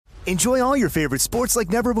Enjoy all your favorite sports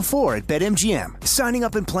like never before at BetMGM. Signing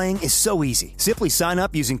up and playing is so easy. Simply sign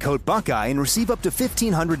up using code Buckeye and receive up to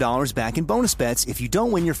 $1,500 back in bonus bets if you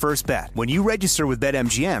don't win your first bet. When you register with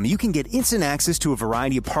BetMGM, you can get instant access to a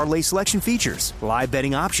variety of parlay selection features, live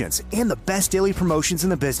betting options, and the best daily promotions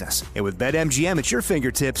in the business. And with BetMGM at your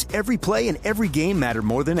fingertips, every play and every game matter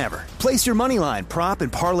more than ever. Place your moneyline, prop,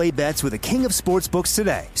 and parlay bets with the king of sportsbooks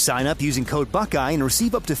today. Sign up using code Buckeye and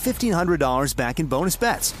receive up to $1,500 back in bonus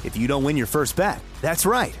bets if you don't win your first bet. That's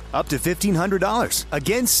right, up to $1,500.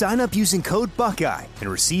 Again, sign up using code Buckeye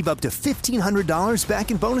and receive up to $1,500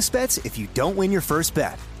 back in bonus bets if you don't win your first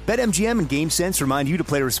bet. BetMGM and GameSense remind you to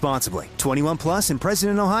play responsibly. 21 plus and present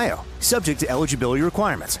in Ohio. Subject to eligibility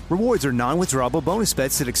requirements. Rewards are non-withdrawable bonus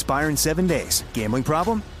bets that expire in 7 days. Gambling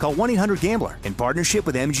problem? Call 1-800-GAMBLER in partnership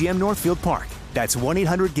with MGM Northfield Park. That's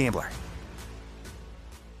 1-800-GAMBLER.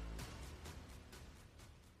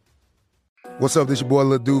 What's up, this your boy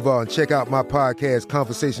Lil Duval, and check out my podcast,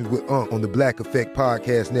 Conversations with Unc, on the Black Effect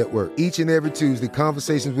Podcast Network. Each and every Tuesday,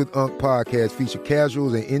 Conversations with Unc podcast feature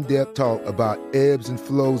casuals and in-depth talk about ebbs and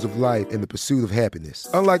flows of life and the pursuit of happiness.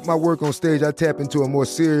 Unlike my work on stage, I tap into a more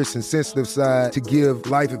serious and sensitive side to give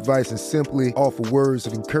life advice and simply offer words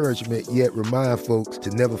of encouragement, yet remind folks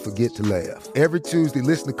to never forget to laugh. Every Tuesday,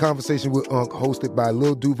 listen to Conversation with Unc, hosted by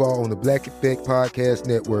Lil Duval on the Black Effect Podcast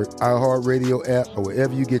Network, iHeartRadio app, or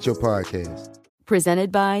wherever you get your podcasts.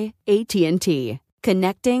 Presented by AT&T.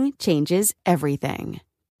 Connecting changes everything.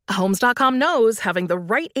 Homes.com knows having the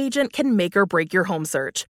right agent can make or break your home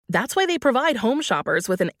search. That's why they provide home shoppers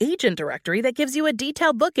with an agent directory that gives you a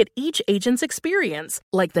detailed look at each agent's experience,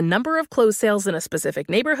 like the number of closed sales in a specific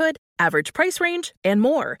neighborhood, average price range, and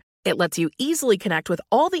more. It lets you easily connect with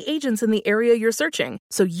all the agents in the area you're searching,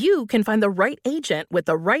 so you can find the right agent with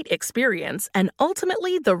the right experience and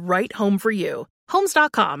ultimately the right home for you.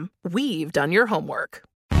 Homes.com. We've done your homework.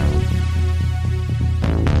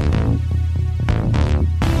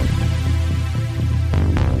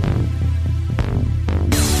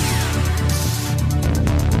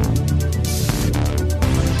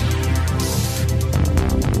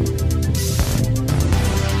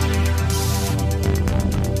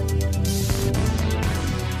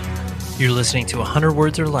 You're listening to 100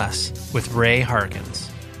 Words or Less with Ray Harkins.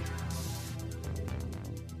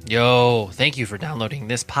 Yo, thank you for downloading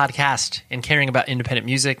this podcast and caring about independent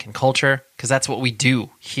music and culture, because that's what we do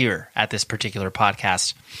here at this particular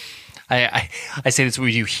podcast. I say this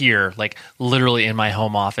we do here, like literally in my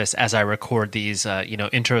home office as I record these,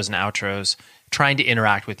 intros and outros, trying to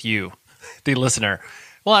interact with you, the listener.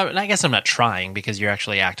 Well, I guess I'm not trying because you're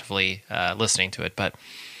actually actively listening to it, but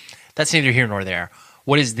that's neither here nor there.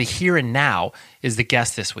 What is the here and now is the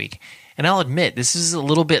guest this week. And I'll admit, this is a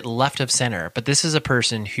little bit left of center, but this is a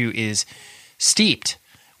person who is steeped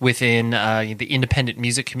within the independent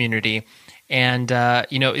music community and,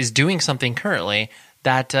 is doing something currently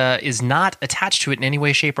that is not attached to it in any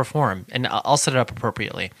way, shape, or form. And I'll set it up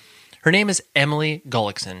appropriately. Her name is Emily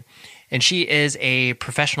Gullikson, and she is a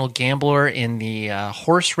professional gambler in the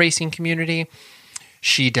horse racing community.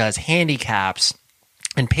 She does handicaps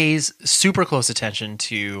and pays super close attention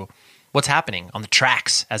to what's happening on the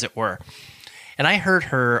tracks, as it were. And I heard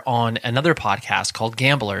her on another podcast called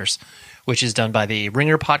Gamblers, which is done by the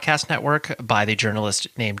Ringer Podcast Network by the journalist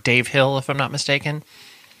named Dave Hill, if I'm not mistaken.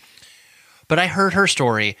 But I heard her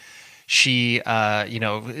story. She,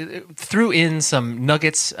 threw in some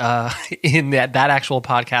nuggets in that actual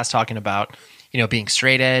podcast talking about, being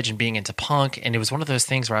straight edge and being into punk. And it was one of those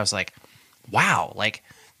things where I was like, wow, like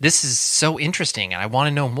this is so interesting and I want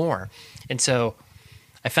to know more. And so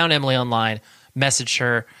I found Emily online, messaged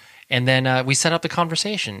her, and then we set up the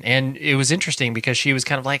conversation. And it was interesting because she was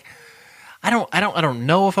kind of like, I don't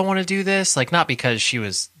know if I want to do this. Like, not because she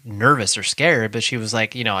was nervous or scared, but she was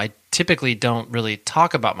like, I typically don't really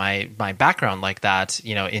talk about my background like that,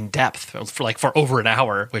 in depth for over an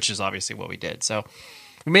hour, which is obviously what we did. So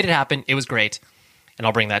we made it happen. It was great. And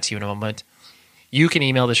I'll bring that to you in a moment. You can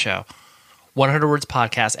email the show,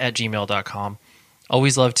 100wordspodcast@gmail.com.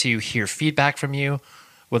 Always love to hear feedback from you,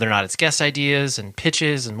 whether or not it's guest ideas and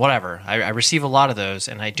pitches and whatever. I receive a lot of those,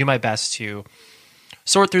 and I do my best to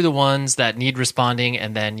sort through the ones that need responding,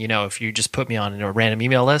 and then, if you just put me on a random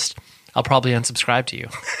email list, I'll probably unsubscribe to you.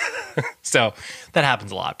 So that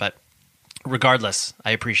happens a lot, but regardless,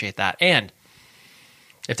 I appreciate that. And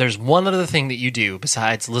if there's one other thing that you do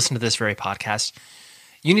besides listen to this very podcast,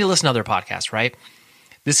 you need to listen to other podcasts, right?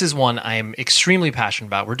 This is one I'm extremely passionate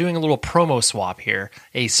about. We're doing a little promo swap here,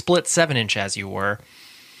 a split 7-inch as you were.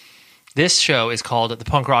 This show is called The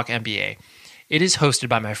Punk Rock MBA. It is hosted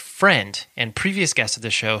by my friend and previous guest of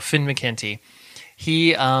the show, Finn McKenty.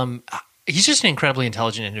 He he's just an incredibly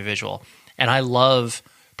intelligent individual. And I love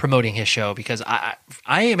promoting his show because I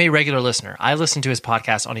am a regular listener. I listen to his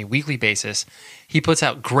podcast on a weekly basis. He puts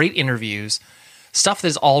out great interviews, stuff that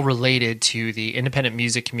is all related to the independent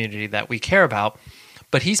music community that we care about,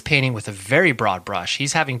 but he's painting with a very broad brush.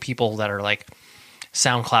 He's having people that are like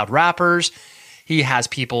SoundCloud rappers. He has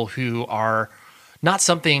people who are not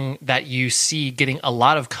something that you see getting a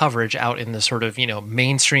lot of coverage out in the sort of,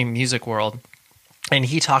 mainstream music world. And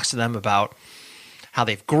he talks to them about how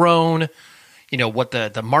they've grown, what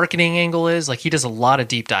the marketing angle is. Like, he does a lot of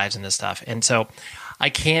deep dives in this stuff. And so I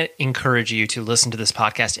can't encourage you to listen to this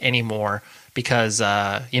podcast anymore because,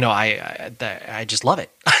 I just love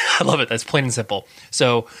it. I love it. That's plain and simple.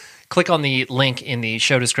 So click on the link in the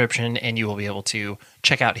show description and you will be able to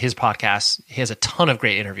check out his podcast. He has a ton of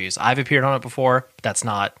great interviews. I've appeared on it before.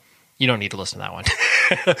 You don't need to listen to that one.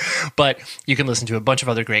 But you can listen to a bunch of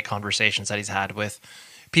other great conversations that he's had with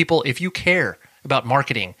people. If you care about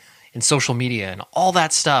marketing and social media and all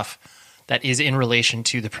that stuff that is in relation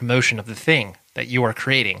to the promotion of the thing that you are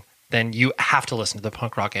creating, then you have to listen to the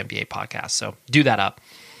Punk Rock MBA podcast. So do that up.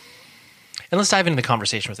 And let's dive into the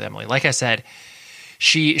conversation with Emily. Like I said,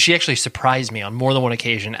 she actually surprised me on more than one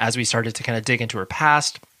occasion as we started to kind of dig into her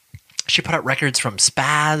past. She put out records from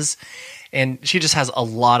Spaz, and she just has a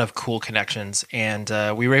lot of cool connections. And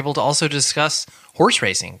we were able to also discuss horse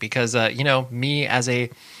racing because, me as a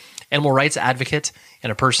animal rights advocate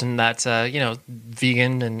and a person that's,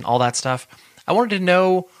 vegan and all that stuff, I wanted to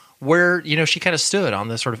know where, she kind of stood on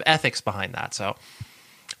the sort of ethics behind that. So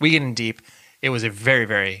we get in deep. It was a very,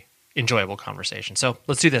 very enjoyable conversation. So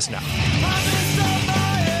let's do this now.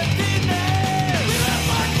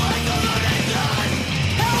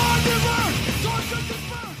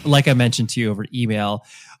 Like I mentioned to you over email,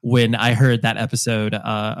 when I heard that episode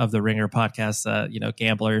of the Ringer podcast,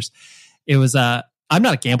 Gamblers, it was, I'm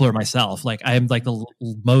not a gambler myself. Like, I am like the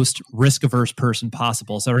most risk averse person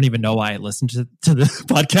possible. So I don't even know why I listened to the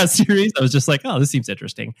podcast series. I was just like, oh, this seems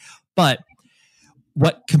interesting. But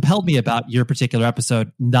what compelled me about your particular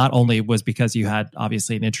episode, not only was because you had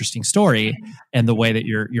obviously an interesting story and the way that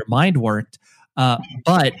your mind worked,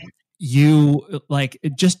 but you like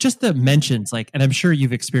just the mentions, like, and I'm sure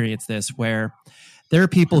you've experienced this where there are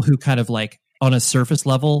people who kind of like on a surface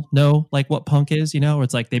level know like what punk is, or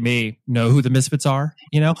it's like they may know who the Misfits are,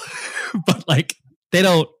 but like they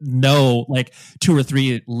don't know like 2 or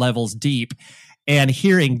 3 levels deep. And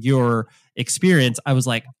hearing your experience, I was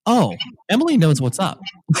like, oh, Emily knows what's up.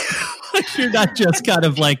 You're not just kind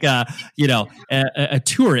of like a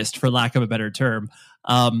tourist, for lack of a better term.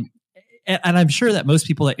 And I'm sure that most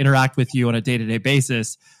people that interact with you on a day-to-day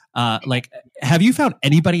basis, have you found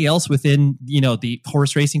anybody else within, the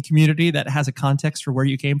horse racing community that has a context for where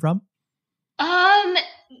you came from?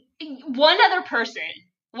 One other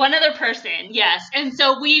person. Yes. And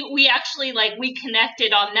so we actually we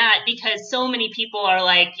connected on that because so many people are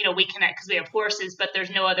like, we connect because we have horses, but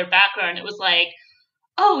there's no other background. It was like,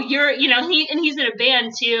 oh, you're, he's in a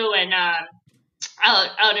band too. And,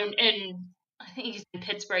 out in I think he's in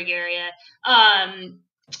Pittsburgh area. And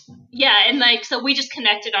so we just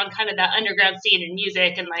connected on kind of that underground scene in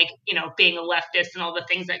music and being a leftist and all the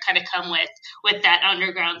things that kind of come with that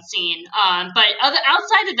underground scene. But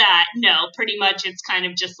outside of that, no, pretty much it's kind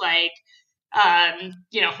of just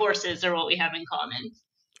horses are what we have in common.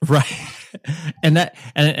 Right.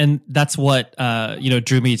 And that's what,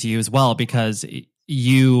 drew me to you as well, because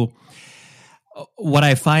what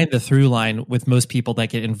I find the through line with most people that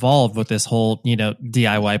get involved with this whole,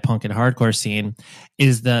 DIY punk and hardcore scene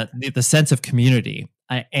is the sense of community.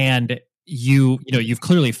 And you've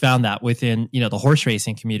clearly found that within, the horse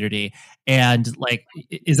racing community. And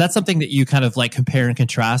is that something that you kind of compare and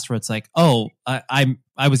contrast where it's like, oh,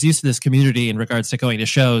 I was used to this community in regards to going to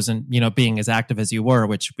shows and, being as active as you were,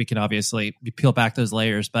 which we can obviously peel back those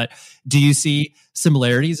layers. But do you see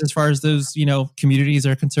similarities as far as those, communities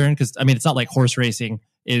are concerned? Because, it's not like horse racing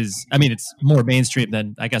is, it's more mainstream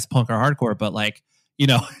than, I guess, punk or hardcore, but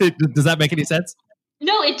does that make any sense?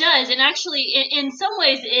 No, it does. And actually, in some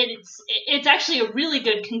ways, it's actually a really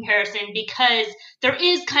good comparison because there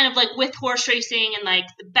is kind of with horse racing and the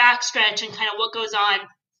backstretch and kind of what goes on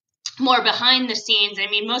more behind the scenes.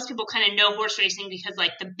 Most people kind of know horse racing because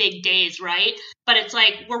the big days, right? But it's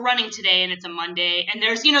we're running today and it's a Monday and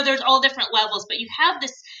there's all different levels, but you have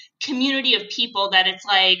this community of people that it's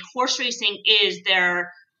horse racing is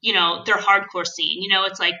their their hardcore scene.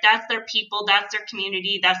 It's like that's their people, that's their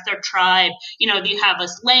community, that's their tribe. You have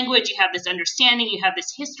this language, you have this understanding, you have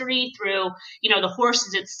this history through, the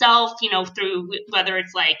horses itself, through whether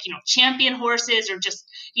it's like, champion horses or just,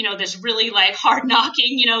 this really like hard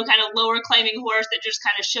knocking, kind of lower climbing horse that just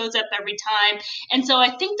kind of shows up every time. And so I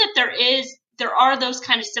think that there are those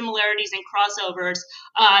kind of similarities and crossovers,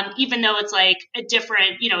 even though it's like a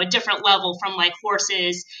different level from like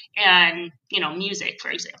horses and, music,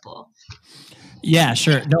 for example. Yeah,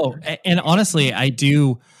 sure. No. And honestly,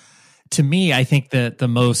 to me, I think that the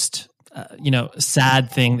most,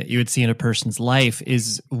 sad thing that you would see in a person's life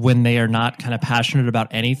is when they are not kind of passionate about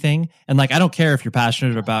anything. And like, I don't care if you're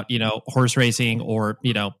passionate about, horse racing or,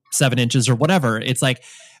 7 inches or whatever. It's like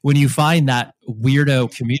when you find that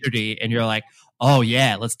weirdo community and you're like, oh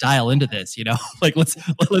yeah, let's dial into this, like let's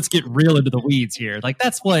get real into the weeds here. Like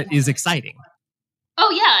that's what is exciting.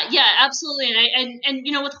 Oh yeah, absolutely.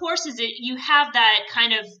 And with horses, you have that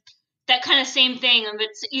kind of same thing of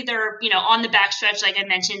it's either, on the backstretch, like I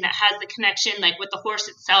mentioned, that has the connection like with the horse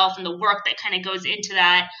itself and the work that kind of goes into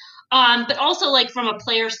that. But also like from a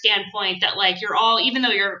player standpoint that like you're all, even though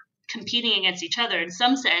you're competing against each other in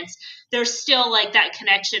some sense, there's still like that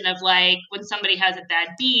connection of like when somebody has a bad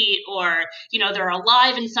beat or, they're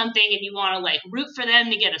alive in something and you want to like root for them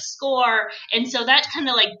to get a score. And so that kind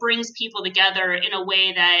of like brings people together in a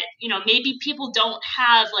way that, maybe people don't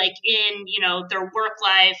have like in, their work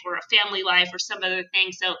life or a family life or some other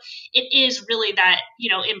thing. So it is really that,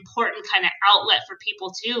 important kind of outlet for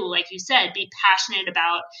people to, like you said, be passionate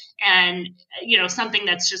about and, something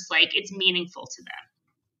that's just like, it's meaningful to them.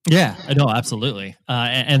 Yeah, no, absolutely.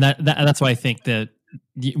 And that's why I think that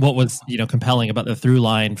what was, compelling about the through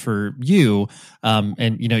line for you,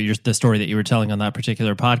 and, the story that you were telling on that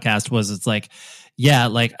particular podcast was it's like, yeah,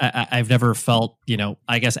 like I've never felt,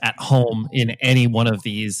 I guess at home in any one of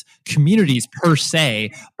these communities per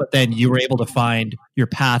se, but then you were able to find your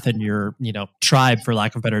path and your, tribe, for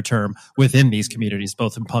lack of a better term, within these communities,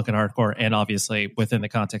 both in punk and hardcore and obviously within the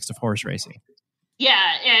context of horse racing.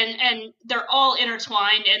 Yeah, and they're all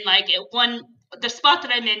intertwined, and like the spot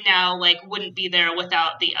that I'm in now, like wouldn't be there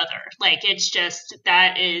without the other. Like it's just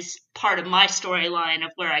that is part of my storyline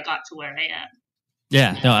of where I got to where I am.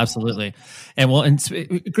 Yeah, no, absolutely. And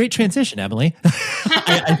great transition, Emily.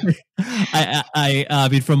 I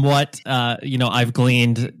mean, from what, I've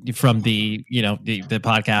gleaned from the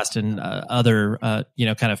podcast and other,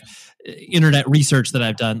 kind of internet research that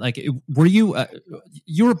I've done, like, were you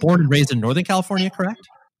were born and raised in Northern California, correct?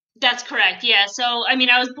 That's correct. Yeah. So, I mean,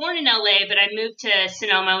 I was born in LA, but I moved to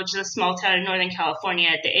Sonoma, which is a small town in Northern California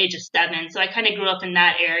at the age of 7. So I kind of grew up in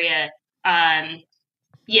that area.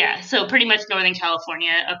 Yeah, so pretty much Northern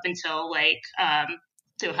California up until like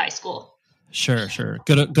through high school. Sure.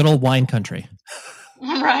 Good old wine country.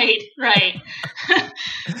 Right.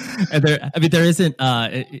 And there isn't.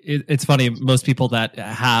 It's funny. Most people that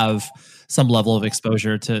have some level of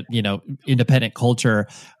exposure to independent culture,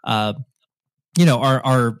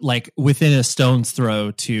 are like within a stone's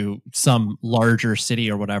throw to some larger city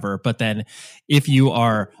or whatever. But then if you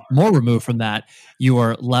are more removed from that, you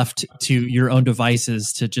are left to your own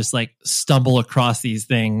devices to just like stumble across these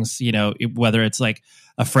things, whether it's like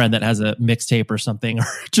a friend that has a mixtape or something, or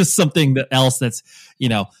just something else that's,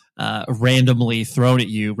 randomly thrown at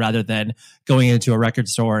you, rather than going into a record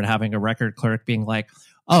store and having a record clerk being like,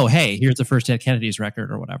 oh, hey, here's the first Dead Kennedys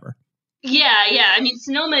record or whatever. Yeah. I mean,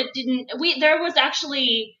 Sonoma there was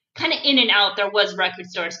actually kind of in and out. There was record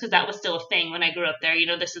stores because that was still a thing when I grew up there.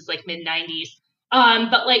 This is like mid 90s.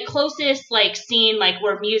 But like closest like scene, like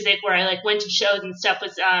where I like went to shows and stuff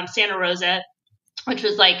was Santa Rosa, which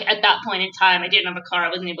was like at that point in time, I didn't have a car. I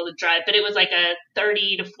wasn't able to drive, but it was like a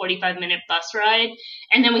 30 to 45 minute bus ride.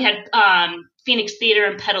 And then we had Phoenix Theater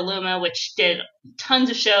in Petaluma, which did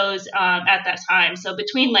tons of shows at that time. So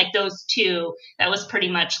between like those two, that was pretty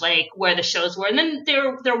much like where the shows were. And then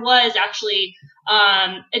there was actually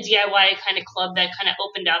a DIY kind of club that kind of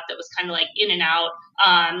opened up that was kind of like in and out,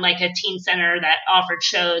 like a teen center that offered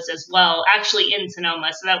shows as well, actually in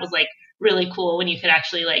Sonoma. So that was like really cool when you could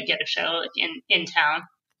actually like get a show like in town.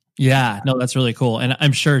 Yeah, no, that's really cool. And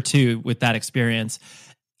I'm sure too, with that experience,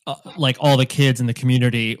 like all the kids in the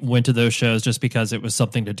community went to those shows just because it was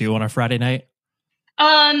something to do on a Friday night.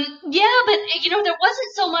 Yeah, but there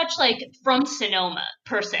wasn't so much like from Sonoma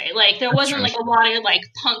per se. Like there wasn't like a lot of like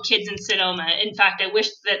punk kids in Sonoma. In fact, I wish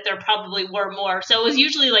that there probably were more. So it was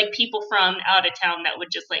usually like people from out of town that would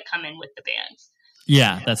just like come in with the bands.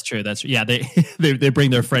 Yeah, that's true. They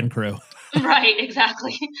bring their friend crew. Right,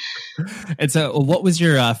 exactly. And so what was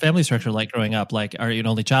your family structure like growing up? Like, are you an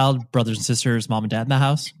only child, brothers and sisters, mom and dad in the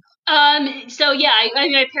house? So yeah,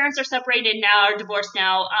 my parents are separated now, are divorced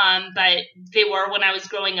now. But they were when I was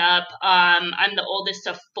growing up. I'm the oldest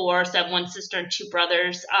of four, so I have one sister and two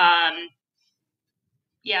brothers.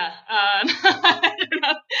 Yeah. I don't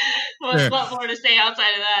know what more to say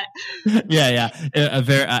outside of that.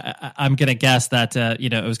 Yeah. I'm gonna guess that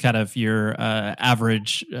it was kind of your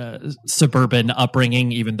average suburban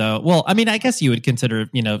upbringing, even though, well, I mean, I guess you would consider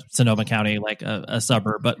Sonoma County like a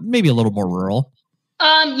suburb, but maybe a little more rural.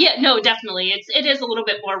 Yeah, no, definitely. It is a little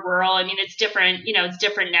bit more rural. I mean, it's different, it's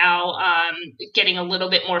different now. Getting a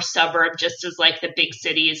little bit more suburb, just as like the big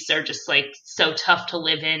cities are just like so tough to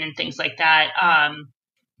live in and things like that.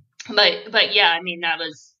 But yeah, I mean, that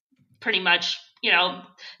was pretty much,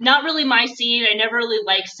 not really my scene. I never really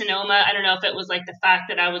liked Sonoma. I don't know if it was like the fact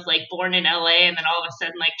that I was like born in LA and then all of a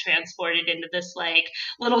sudden like transported into this like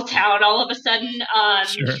little town all of a sudden.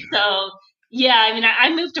 Sure. So yeah, I mean,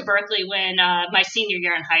 I moved to Berkeley when my senior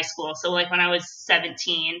year in high school. So like when I was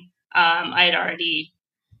 17, I had already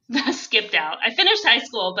skipped out. I finished high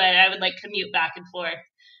school, but I would like commute back and forth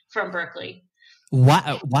from Berkeley.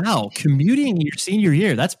 Wow. Commuting your senior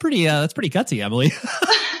year. That's pretty gutsy, Emily.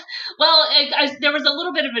 Well, there was a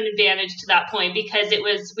little bit of an advantage to that point because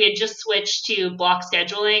we had just switched to block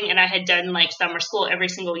scheduling and I had done like summer school every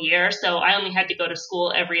single year. So I only had to go to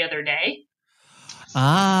school every other day.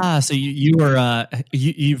 So you were,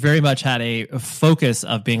 you very much had a focus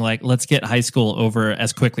of being like, let's get high school over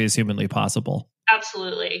as quickly as humanly possible.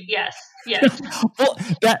 Absolutely. Yes. Well,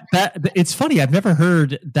 that it's funny. I've never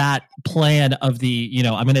heard that plan of the,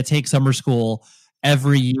 I'm going to take summer school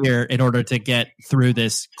every year in order to get through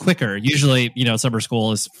this quicker. Usually, summer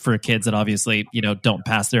school is for kids that obviously, don't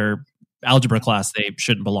pass their algebra class they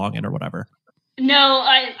shouldn't belong in or whatever. No,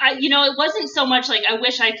 I it wasn't so much like I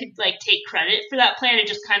wish I could like take credit for that plan. It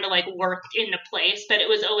just kind of like worked into place, but it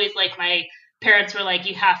was always like my parents were like,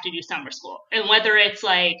 you have to do summer school. And whether it's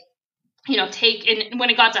like, and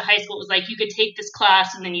when it got to high school, it was like, you could take this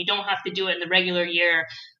class and then you don't have to do it in the regular year,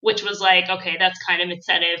 which was like, okay, that's kind of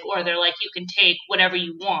incentive. Or they're like, you can take whatever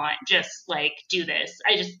you want, just like do this.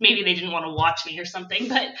 Maybe they didn't want to watch me or something,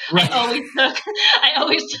 but right. I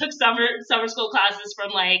always took summer school classes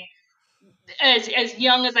from like, as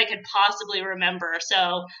young as I could possibly remember.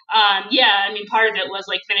 So, yeah, I mean, part of it was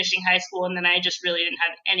like finishing high school and then I just really didn't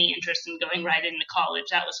have any interest in going right into college.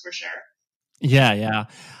 That was for sure. Yeah.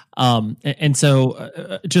 And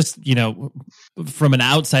so just, from an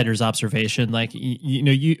outsider's observation, like,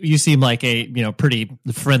 you seem like a, pretty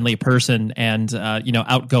friendly person and,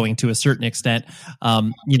 outgoing to a certain extent.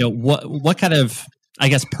 What kind of, I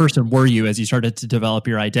guess, person were you as you started to develop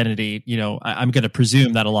your identity? I'm going to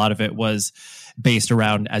presume that a lot of it was based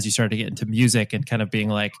around as you started to get into music and kind of being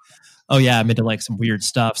like, oh yeah, I'm into like some weird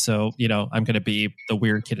stuff. So, I'm going to be the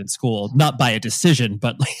weird kid in school, not by a decision,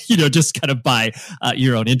 but just kind of by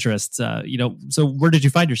your own interests. So where did you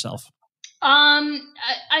find yourself?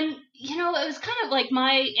 It was kind of like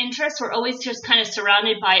my interests were always just kind of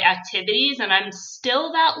surrounded by activities, and I'm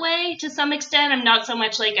still that way to some extent. I'm not so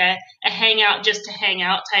much like a hangout just to hang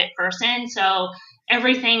out type person. So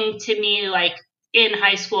everything to me, like in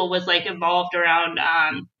high school, was like evolved around,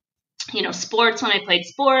 sports when I played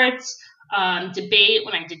sports, debate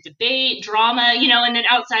when I did debate, drama, and then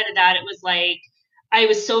outside of that, it was like I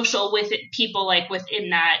was social with people like within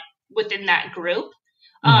that group.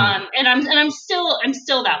 Mm-hmm. And I'm still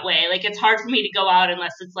that way. Like, it's hard for me to go out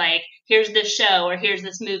unless it's like, here's this show or here's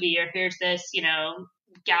this movie or here's this,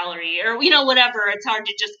 gallery or, whatever. It's hard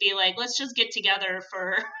to just be like, let's just get together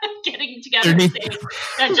for getting together.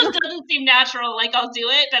 That just doesn't seem natural. Like, I'll do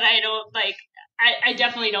it, but I don't like, I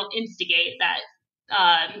definitely don't instigate that,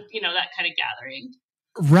 that kind of gathering.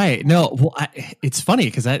 Right. No, well, it's funny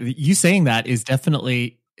because you saying that is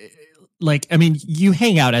definitely like, I mean, you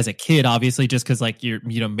hang out as a kid, obviously, just because like you're,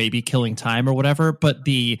 maybe killing time or whatever. But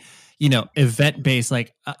the, event based,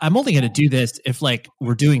 like, I'm only going to do this if like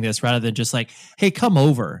we're doing this rather than just like, hey, come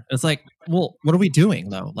over. It's like, well, what are we doing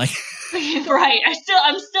though? Like, right.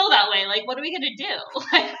 I'm still that way. Like, what are we going to do?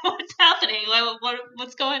 Like, what's happening? Like,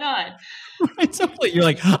 what's going on? Right. So you're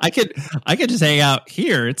like, I could just hang out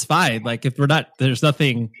here. It's fine. Like, if there's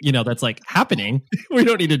nothing, that's like happening, we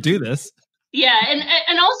don't need to do this. Yeah,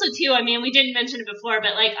 and also too, I mean, we didn't mention it before,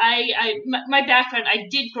 but like my background, I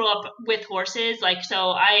did grow up with horses, like,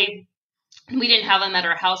 so we didn't have them at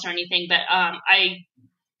our house or anything, but I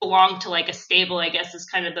belonged to like a stable, I guess is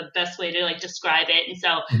kind of the best way to like describe it. And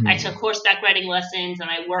so I took horseback riding lessons and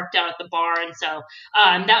I worked out at the barn. So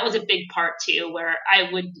that was a big part too, where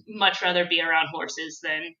I would much rather be around horses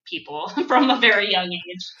than people from a very young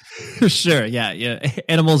age. Sure. Yeah.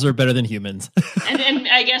 Animals are better than humans. and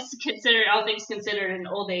I guess all things considered, an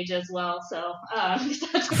old age as well. So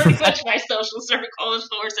that's pretty much my social circle is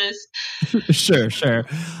horses. Sure.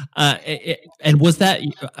 And was that,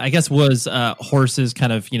 I guess, was horses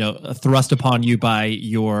kind of, thrust upon you by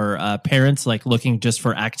your parents, like looking just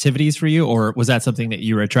for activities for you? Or was that something that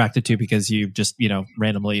you were attracted to because you just,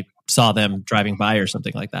 randomly saw them driving by or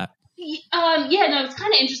something like that? It's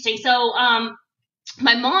kind of interesting. So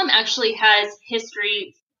my mom actually has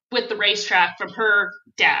history with the racetrack from her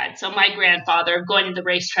dad. So my grandfather going to the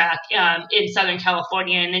racetrack in Southern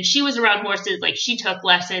California. And then she was around horses, like she took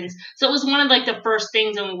lessons. So it was one of like the first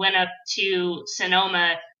things when we went up to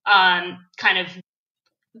Sonoma,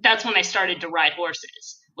 that's when I started to ride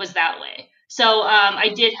horses, was that way. So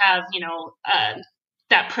I did have,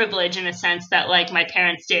 that privilege in a sense that like my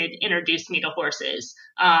parents did introduce me to horses.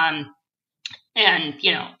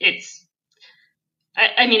 It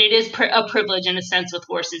is a privilege in a sense with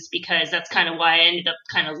horses, because that's kind of why I ended up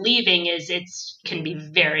kind of leaving, is it can be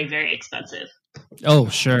very, very expensive. Oh,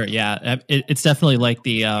 sure. Yeah. It's definitely like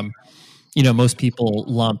the, most people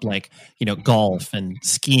lump like, golf and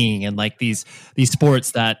skiing and like these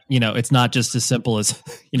sports that, it's not just as simple as,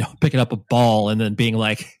 picking up a ball and then being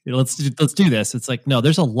like, let's do this. It's like, no,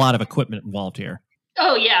 there's a lot of equipment involved here.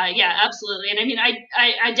 Oh yeah, absolutely. And I mean,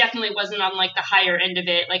 I definitely wasn't on like the higher end of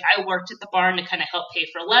it. Like I worked at the barn to kind of help pay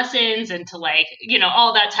for lessons and to like,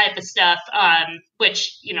 all that type of stuff.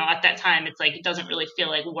 Which, at that time, it's like, it doesn't really feel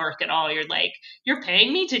like work at all. You're like, you're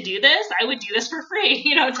paying me to do this? I would do this for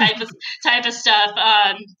free, type of stuff,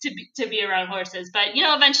 to be around horses. But,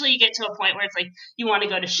 eventually you get to a point where it's like, you want to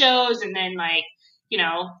go to shows, and then like,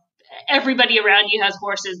 everybody around you has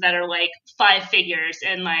horses that are like 5 figures,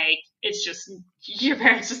 and like, it's just, your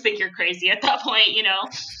parents just think you're crazy at that point,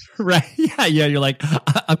 Right. Yeah. You're like,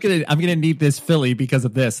 I'm gonna need this filly because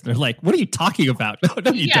of this. And they're like, what are you talking about? No, you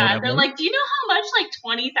don't. Yeah, they're like, do you know how much like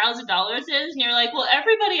 $20,000 is? And you're like, well,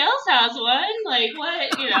 everybody else has one. Like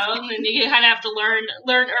what, And then you kind of have to learn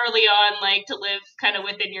early on, like to live kind of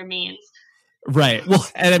within your means. Right. Well,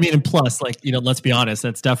 and I mean, and plus, like, let's be honest,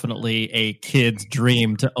 that's definitely a kid's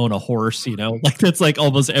dream to own a horse, like that's like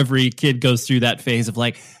almost every kid goes through that phase of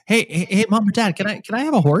like, hey, mom or dad, can I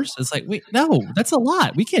have a horse? It's like, wait, no, that's a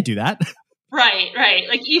lot. We can't do that. Right.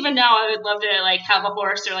 Like even now I would love to like have a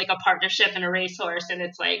horse or like a partnership in a racehorse. And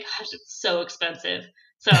it's like, gosh, it's so expensive.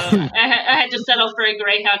 So I had to settle for a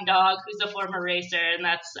greyhound dog who's a former racer, and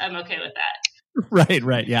I'm okay with that.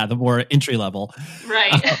 Right. Yeah. The more entry level.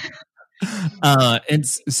 Right. And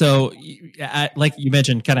so, like you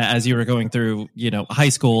mentioned, kind of as you were going through, high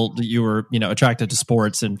school, you were, attracted to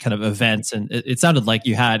sports and kind of events, and it sounded like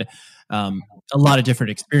you had a lot of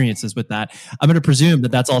different experiences with that. I'm going to presume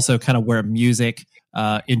that that's also kind of where music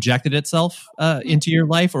injected itself into your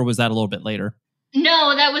life, or was that a little bit later?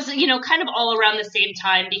 No, that was, kind of all around the same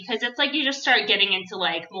time, because it's like you just start getting into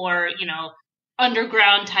like more,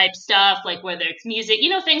 underground type stuff, like whether it's music,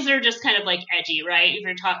 things that are just kind of like edgy, right? If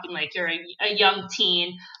you're talking like you're a young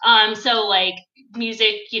teen. So like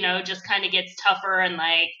music, just kind of gets tougher and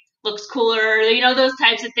like looks cooler, those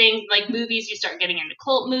types of things. Like movies, you start getting into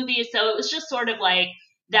cult movies. So it was just sort of like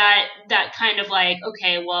that kind of like,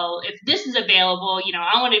 okay, well, if this is available,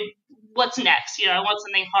 I want to, what's next? I want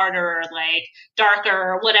something harder or like darker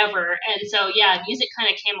or whatever. And so, yeah, music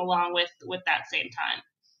kind of came along with that same time.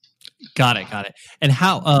 Got it. And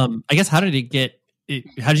how, how did you get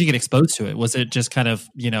exposed to it? Was it just kind of,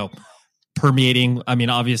 permeating? I mean,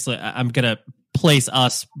 obviously I'm going to place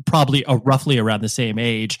us probably roughly around the same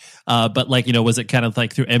age. But like, was it kind of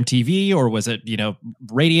like through MTV, or was it,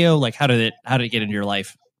 radio? Like how did it get into your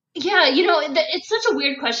life? Yeah, it's such a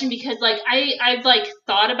weird question, because like I've like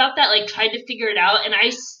thought about that, like tried to figure it out, and I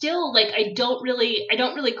still like I don't really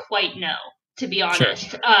quite know, to be honest.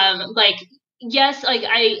 Sure. Like yes, like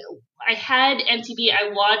I had MTV, I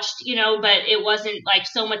watched, but it wasn't like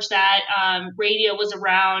so much that. Radio was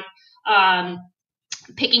around,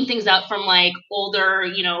 picking things up from like older,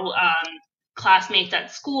 classmates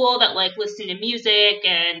at school that like listened to music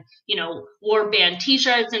and, wore band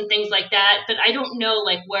t-shirts and things like that. But I don't know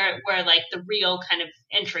like where like the real kind of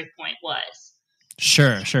entry point was.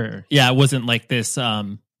 Sure. Yeah. It wasn't like this,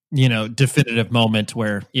 definitive moment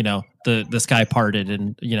where, the sky parted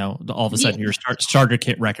and, all of a sudden your starter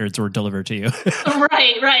kit records were delivered to you.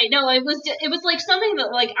 Right. No, it was like something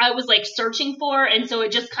that like I was like searching for. And so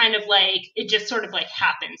it just kind of like, it just sort of like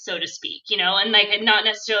happened, so to speak, and like not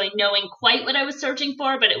necessarily knowing quite what I was searching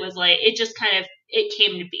for, but it was like, it just kind of, it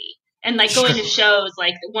came to be. And like going to shows,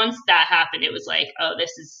 like once that happened, it was like, oh,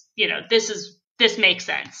 this makes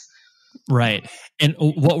sense. Right. And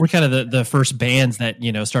what were kind of the first bands that,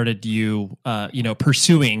 started you,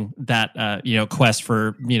 pursuing that, quest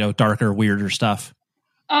for, darker, weirder stuff?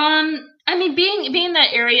 I mean, being in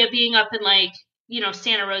that area, being up in like,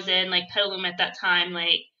 Santa Rosa and like Petaluma at that time,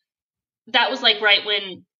 like that was like right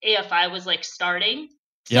when AFI was like starting.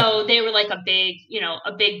 Yep. So they were like a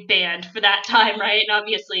big band for that time. Right. And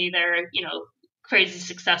obviously they're, crazy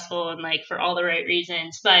successful and like for all the right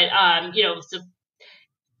reasons, but, so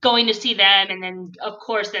going to see them. And then of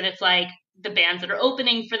course, then it's like the bands that are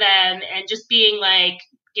opening for them and just being like,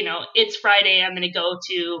 it's Friday, I'm going to go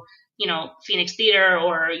to, Phoenix Theater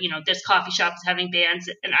or, this coffee shop is having bands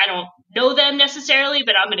and I don't know them necessarily,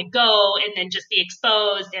 but I'm going to go and then just be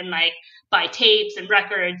exposed and like buy tapes and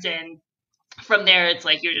records. And from there, it's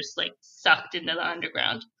like, you're just like sucked into the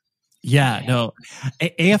underground. Yeah, no,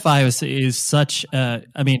 AFI is such,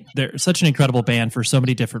 they're such an incredible band for so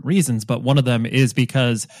many different reasons, but one of them is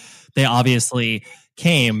because they obviously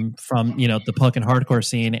came from, the punk and hardcore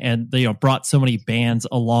scene and they, brought so many bands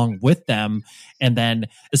along with them. And then,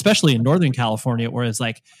 especially in Northern California, where it's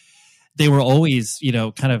like, they were always,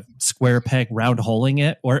 kind of square peg round holing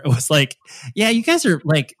it, or it was like, yeah, you guys are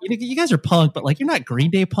like, you guys are punk, but like, you're not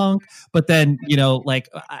Green Day punk. But then, like,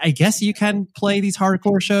 I guess you can play these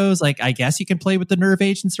hardcore shows. Like, I guess you can play with the Nerve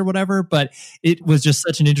Agents or whatever. But it was just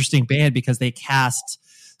such an interesting band because they cast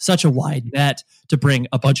such a wide net to bring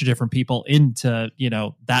a bunch of different people into,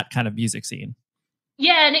 that kind of music scene.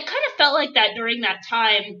 Yeah. And it kind of felt like that during that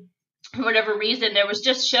time. For whatever reason, there was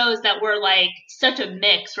just shows that were like such a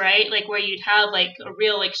mix, right? Like where you'd have like a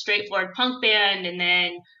real like straightforward punk band and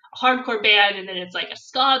then a hardcore band and then it's like a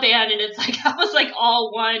ska band and it's like that was like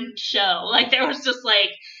all one show. Like there was just like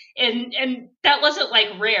and that wasn't like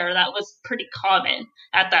rare. That was pretty common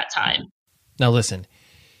at that time. Now listen,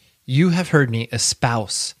 you have heard me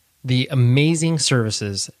espouse the amazing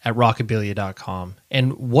services at rockabilia.com.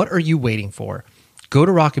 And what are you waiting for? Go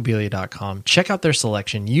to rockabilia.com, check out their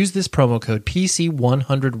selection, use this promo code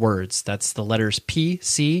PC100words. That's the letters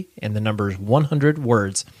PC and the numbers 100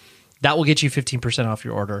 words. That will get you 15% off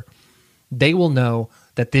your order. They will know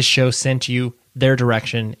that this show sent you their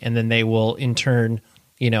direction, and then they will in turn,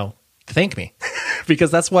 thank me.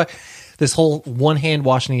 Because that's what this whole one hand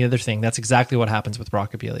washing the other thing, that's exactly what happens with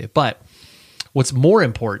Rockabilia. But what's more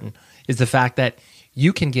important is the fact that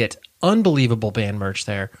you can get unbelievable band merch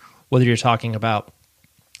there, whether you're talking about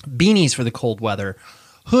beanies for the cold weather,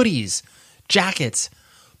 hoodies, jackets,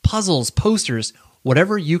 puzzles, posters,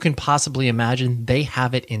 whatever you can possibly imagine, they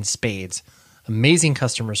have it in spades. Amazing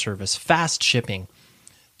customer service, fast shipping.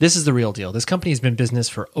 This is the real deal. This company has been in business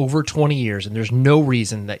for over 20 years, and there's no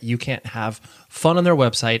reason that you can't have fun on their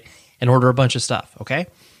website and order a bunch of stuff, okay?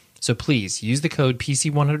 So please use the code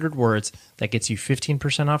PC100words. That gets you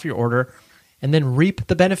 15% off your order, and then reap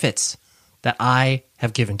the benefits that I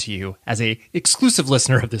have given to you as a exclusive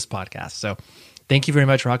listener of this podcast. So thank you very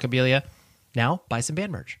much, Rockabilia. Now buy some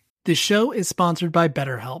band merch. This show is sponsored by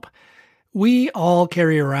BetterHelp. We all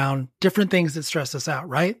carry around different things that stress us out,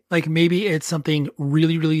 right? Like maybe it's something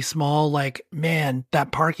really, really small, like, man,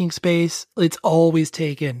 that parking space, it's always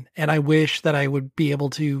taken. And I wish that I would be able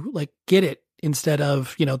to like get it instead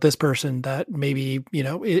of, this person that maybe,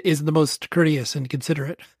 isn't the most courteous and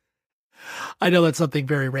considerate. I know that's something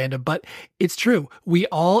very random, but it's true. We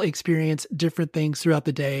all experience different things throughout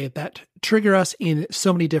the day that trigger us in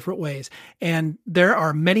so many different ways. And there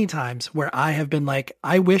are many times where I have been like,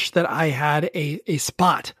 I wish that I had a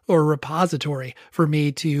spot or a repository for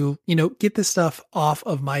me to, get this stuff off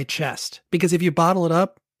of my chest. Because if you bottle it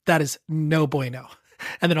up, that is no bueno.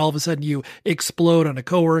 And then all of a sudden you explode on a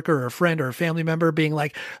coworker or a friend or a family member being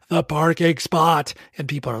like, the parking spot. And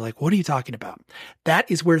people are like, what are you talking about? That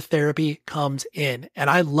is where therapy comes in. And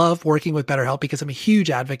I love working with BetterHelp because I'm a huge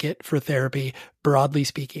advocate for therapy, broadly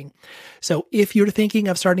speaking. So if you're thinking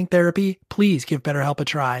of starting therapy, please give BetterHelp a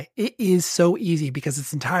try. It is so easy because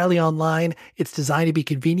it's entirely online. It's designed to be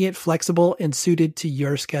convenient, flexible, and suited to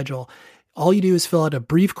your schedule. All you do is fill out a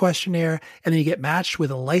brief questionnaire and then you get matched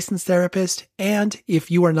with a licensed therapist. And if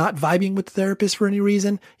you are not vibing with the therapist for any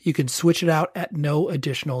reason, you can switch it out at no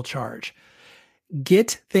additional charge.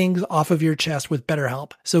 Get things off of your chest with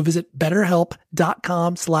BetterHelp. So visit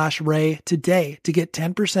betterhelp.com/Ray today to get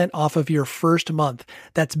 10% off of your first month.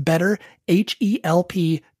 That's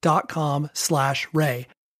betterhelp.com/Ray.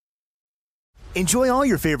 Enjoy all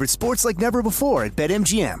your favorite sports like never before at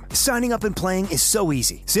BetMGM. Signing up and playing is so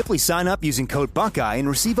easy. Simply sign up using code Buckeye and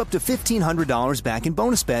receive up to $1,500 back in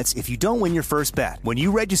bonus bets if you don't win your first bet. When you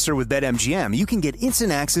register with BetMGM, you can get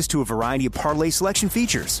instant access to a variety of parlay selection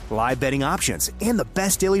features, live betting options, and the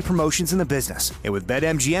best daily promotions in the business. And with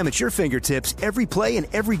BetMGM at your fingertips, every play and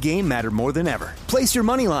every game matter more than ever. Place your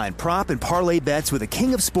moneyline, prop, and parlay bets with the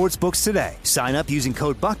king of sportsbooks today. Sign up using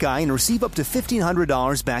code Buckeye and receive up to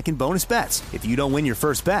 $1,500 back in bonus bets if you don't win your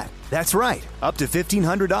first bet. That's right, up to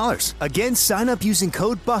 $1,500. Again, sign up using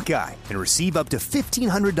code Buckeye and receive up to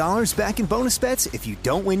 $1,500 back in bonus bets if you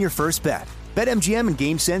don't win your first bet. BetMGM and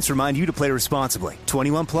GameSense remind you to play responsibly.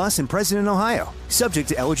 21 plus and present in Ohio. Subject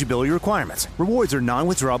to eligibility requirements. Rewards are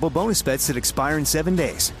non-withdrawable bonus bets that expire in 7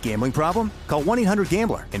 days. Gambling problem? Call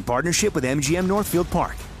 1-800-GAMBLER in partnership with MGM Northfield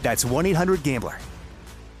Park. That's 1-800-GAMBLER.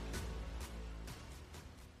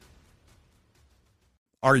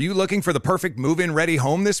 Are you looking for the perfect move-in ready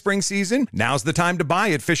home this spring season? Now's the time to buy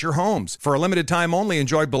at Fisher Homes. For a limited time only,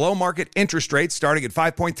 enjoy below-market interest rates starting at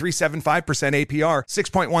 5.375% APR,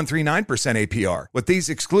 6.139% APR. With these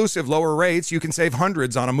exclusive lower rates, you can save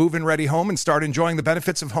hundreds on a move-in ready home and start enjoying the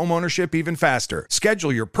benefits of home ownership even faster.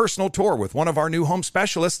 Schedule your personal tour with one of our new home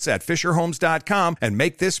specialists at FisherHomes.com and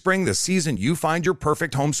make this spring the season you find your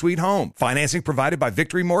perfect home sweet home. Financing provided by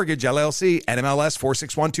Victory Mortgage, LLC, NMLS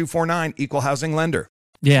 461249, Equal Housing Lender.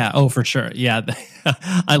 Yeah. Oh, for sure. Yeah.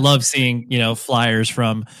 I love seeing, flyers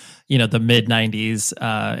from, the mid 90s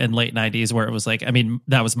and late 90s where it was like, I mean,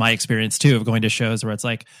 that was my experience too of going to shows where it's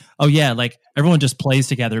like, oh yeah, like everyone just plays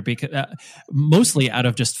together because mostly out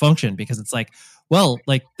of just function, because it's like, well,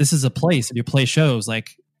 like this is a place and you play shows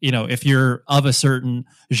like, if you're of a certain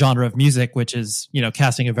genre of music, which is,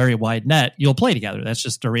 casting a very wide net, you'll play together. That's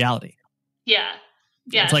just a reality. Yeah.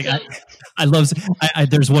 Yeah, it's like I love.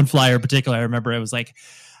 There's one flyer in particular. I remember it was like,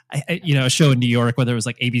 a show in New York, whether it was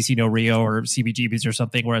like ABC No Rio or CBGB's or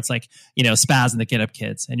something, where it's like Spaz and the Get Up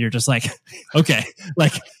Kids, and you're just like, okay,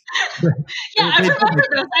 like. Yeah, I remember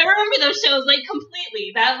those. I remember those shows like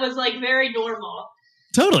completely. That was like very normal.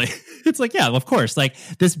 Totally, it's like yeah, of course. Like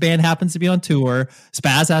this band happens to be on tour.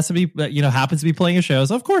 Spaz has to be, happens to be playing a show,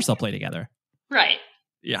 so of course they'll play together. Right.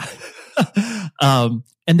 Yeah. And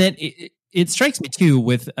then. It strikes me too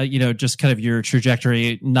with, just kind of your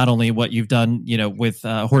trajectory, not only what you've done, with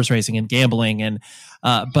horse racing and gambling and,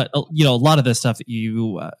 but, a lot of the stuff that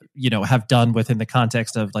you, have done within the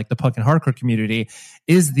context of like the punk and hardcore community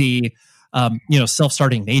is the,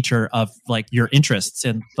 self-starting nature of like your interests.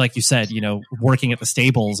 And like you said, working at the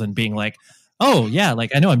stables and being like, oh yeah,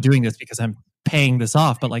 like I know I'm doing this because I'm paying this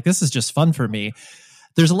off, but like, this is just fun for me.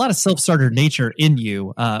 There's a lot of self-starter nature in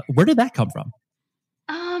you. Where did that come from?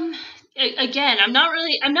 Again, I'm not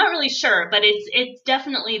really sure, but it's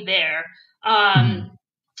definitely there. And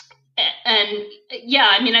yeah,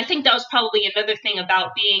 I mean, I think that was probably another thing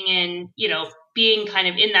about being being kind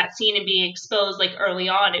of in that scene and being exposed like early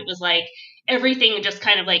on. It was like everything just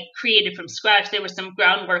kind of like created from scratch. There was some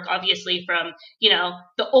groundwork, obviously, from,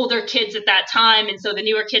 the older kids at that time. And so the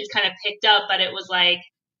newer kids kind of picked up, but it was like,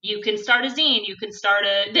 you can start a zine, you can start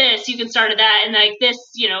this, you can start a that. And like this,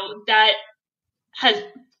 that has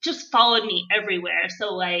just followed me everywhere.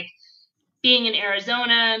 So like being in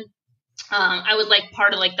Arizona, I was like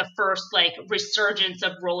part of like the first like resurgence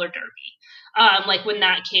of roller derby, like when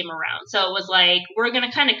that came around. So it was like, we're going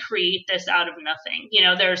to kind of create this out of nothing.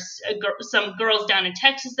 There's some girls down in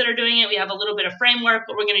Texas that are doing it. We have a little bit of framework,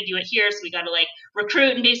 but we're going to do it here. So we got to like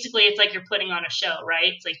recruit. And basically it's like you're putting on a show,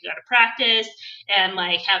 right? It's like you got to practice and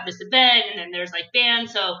like have this event. And then there's like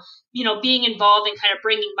bands. So, being involved and kind of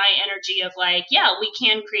bringing my energy of like, yeah, we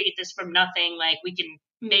can create this from nothing. Like we can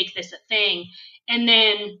make this a thing. And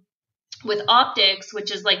then with Optics,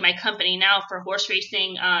 which is like my company now for horse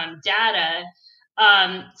racing data.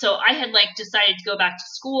 So I had like decided to go back to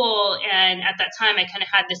school. And at that time I kind of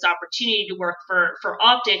had this opportunity to work for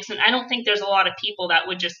Optics. And I don't think there's a lot of people that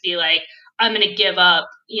would just be like, I'm going to give up,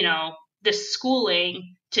 this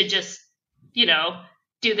schooling to just,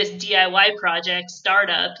 do this DIY project,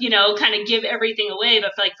 startup, kind of give everything away.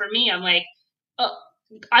 But for me, I'm like,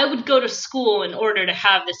 I would go to school in order to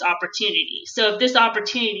have this opportunity. So if this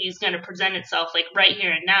opportunity is going to present itself like right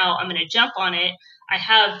here and now, I'm going to jump on it. I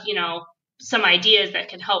have, some ideas that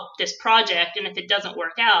can help this project. And if it doesn't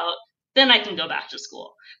work out, then I can go back to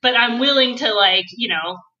school. But I'm willing to like,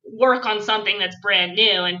 work on something that's brand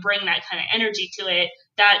new and bring that kind of energy to it.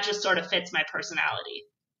 That just sort of fits my personality.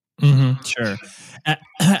 Mm-hmm. Sure.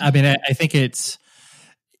 I mean, I think it's,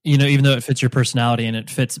 you know, even though it fits your personality and it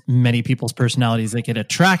fits many people's personalities, they get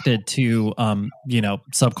attracted to, you know,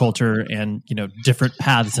 subculture and, you know, different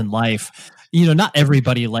paths in life. You know, not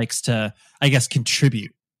everybody likes to, I guess,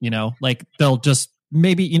 contribute, you know, like they'll just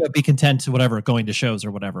maybe, you know, be content to whatever, going to shows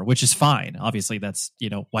or whatever, which is fine. Obviously that's, you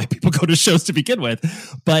know, why people go to shows to begin with.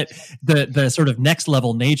 But the sort of next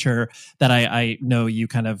level nature that I know you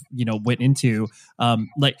kind of, you know, went into,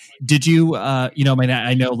 like, did you, you know, I mean,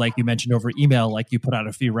 I know, like you mentioned over email, like you put out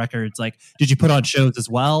a few records, like, did you put on shows as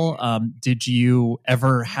well? Did you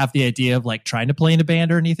ever have the idea of like trying to play in a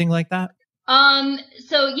band or anything like that?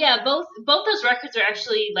 So yeah, both those records are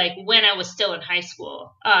actually like when I was still in high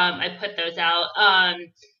school. I put those out. And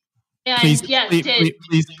please, yes,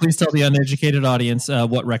 please tell the uneducated audience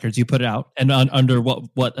what records you put out and under what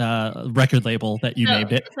record label that you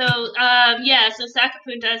named it. So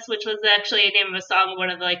Sacapuntas, which was actually a name of a song, one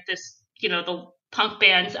of like this, you know, the punk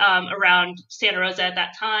bands around Santa Rosa at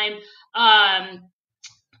that time.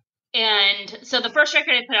 And so the first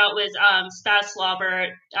record I put out was Spaz Slobber,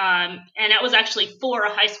 and that was actually for a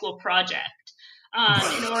high school project.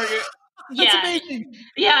 In order to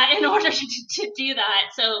do that.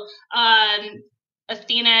 So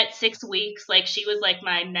Athena at 6 weeks, like she was like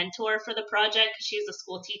my mentor for the project because she was a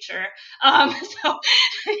school teacher. So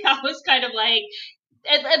I was kind of like,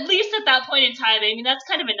 at least at that point in time, I mean, that's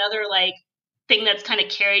kind of another like thing that's kind of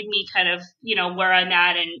carried me kind of, you know, where I'm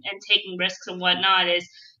at and taking risks and whatnot is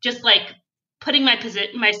just like putting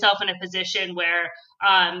myself in a position where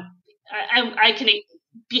I can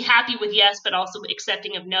be happy with yes, but also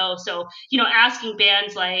accepting of no. So, you know, asking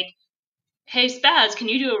bands like, hey, Spaz, can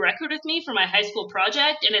you do a record with me for my high school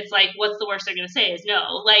project? And it's like, what's the worst they're going to say is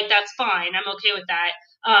no. Like, that's fine. I'm okay with that.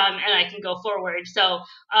 And I can go forward. So,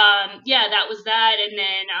 yeah, that was that. And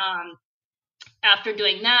then after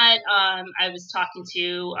doing that, I was talking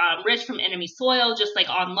to Rich from Enemy Soil, just like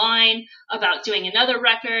online, about doing another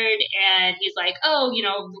record. And he's like, oh, you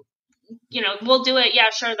know, we'll do it. Yeah,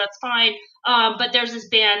 sure. That's fine. But there's this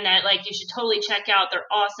band that like you should totally check out. They're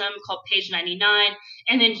awesome, called Page 99.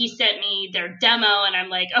 And then he sent me their demo and I'm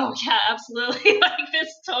like, oh yeah, absolutely. Like this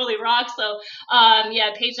totally rocks. So yeah,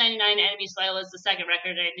 Page 99 Enemy Soil is the second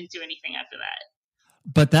record. And I didn't do anything after that.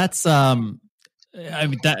 But that's I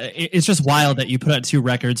mean, it's just wild that you put out two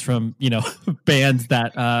records from, you know, bands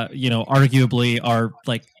that, you know, arguably are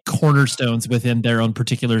like cornerstones within their own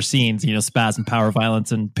particular scenes, you know, Spaz and Power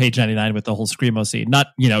Violence and Page 99 with the whole Screamo scene, not,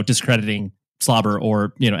 you know, discrediting Slobber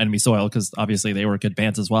or, you know, Enemy Soil, because obviously they were good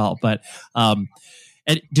bands as well. But and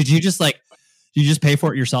did you just pay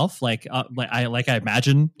for it yourself? Like I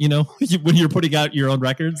imagine, you know, when you're putting out your own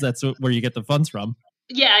records, that's where you get the funds from.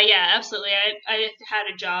 Yeah, absolutely. I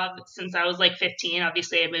had a job since I was like 15.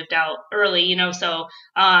 Obviously, I moved out early, you know, so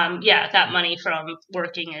yeah, that money from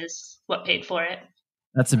working is what paid for it.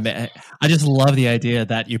 That's amazing. I just love the idea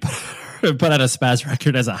that you put out a Spaz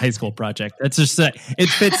record as a high school project. It's just it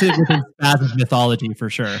fits in within Spaz's mythology for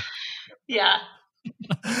sure. Yeah.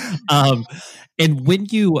 And when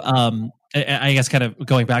you I guess kind of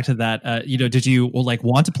going back to that, you know, did you like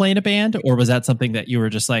want to play in a band, or was that something that you were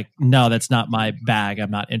just like, no, that's not my bag,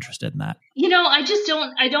 I'm not interested in that? You know, I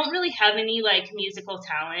don't really have any like musical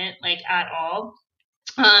talent like at all.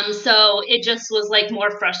 So it just was like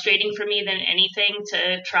more frustrating for me than anything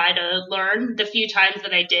to try to learn the few times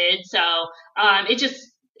that I did. So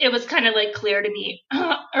it was kind of like clear to me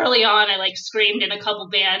early on. I like screamed in a couple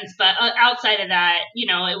bands, but outside of that, you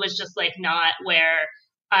know, it was just like not where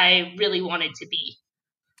I really wanted to be.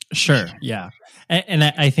 Sure. Yeah. And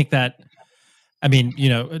I think that, I mean, you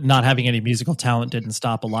know, not having any musical talent didn't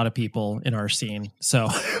stop a lot of people in our scene. So,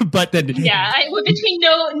 but then. Yeah. Between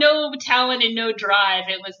no talent and no drive,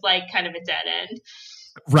 it was like kind of a dead end.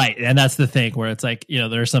 Right. And that's the thing where it's like, you know,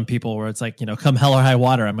 there are some people where it's like, you know, come hell or high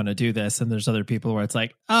water, I'm going to do this. And there's other people where it's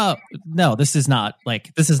like, oh, no, this is not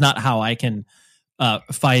how I can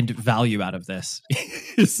find value out of this.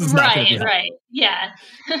 This is right. Yeah.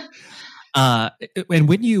 And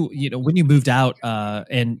when you moved out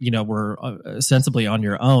and, you know, were ostensibly on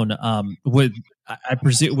your own, I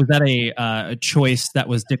presume, was that a choice that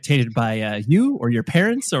was dictated by you or your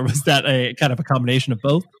parents, or was that a kind of a combination of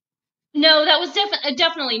both? No, that was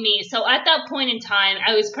definitely me. So at that point in time,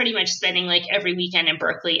 I was pretty much spending like every weekend in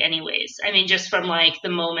Berkeley anyways. I mean, just from like the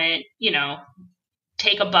moment, you know,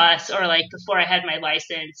 take a bus or like before I had my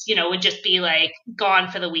license, you know, would just be like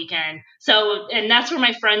gone for the weekend. So, and that's where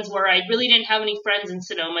my friends were. I really didn't have any friends in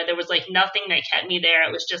Sonoma. There was like nothing that kept me there.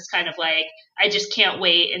 It was just kind of like, I just can't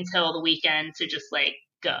wait until the weekend to just like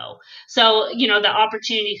go. So, you know, the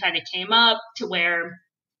opportunity kind of came up to where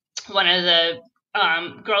one of the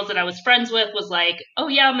girls that I was friends with was like, oh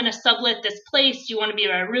yeah, I'm going to sublet this place. Do you want to be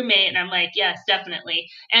my roommate? And I'm like, yes, definitely.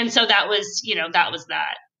 And so that was, that was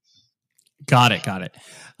that. Got it.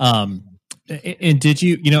 And did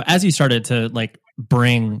you, as you started to like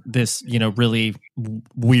bring this, really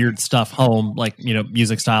weird stuff home, like,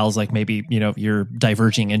 music styles, like maybe, your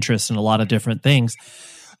diverging interests in a lot of different things,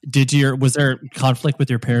 was there conflict with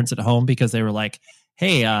your parents at home because they were like,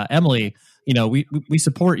 hey, Emily, we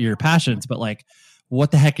support your passions, but like, what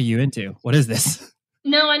the heck are you into? What is this?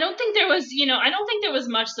 No, I don't think there was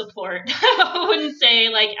much support. I wouldn't say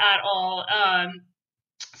like at all.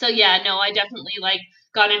 So yeah, no, I definitely like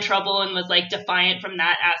got in trouble and was like defiant from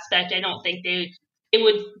that aspect. I don't think it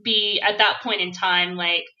would be at that point in time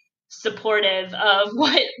like supportive of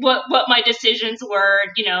what my decisions were,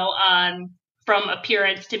 from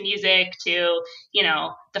appearance to music to,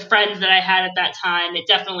 the friends that I had at that time. It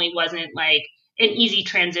definitely wasn't like an easy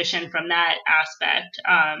transition from that aspect.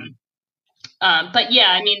 But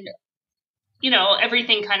yeah, I mean,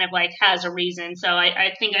 everything kind of like has a reason. So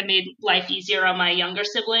I think I made life easier on my younger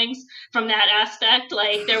siblings from that aspect.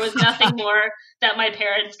 Like there was nothing more that my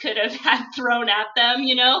parents could have had thrown at them,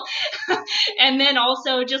 And then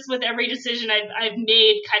also just with every decision I've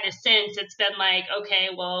made kind of since, it's been like, okay,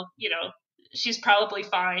 well, she's probably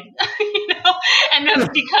fine, and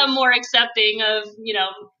I've become more accepting of,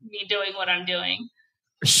 me doing what I'm doing.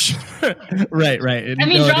 Sure. Right. I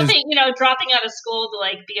mean, dropping out of school to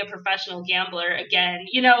like be a professional gambler again,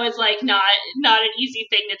 is like not an easy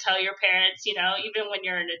thing to tell your parents, even when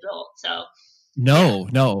you're an adult. So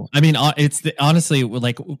no. I mean, it's honestly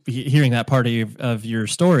like hearing that part of your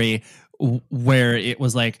story where it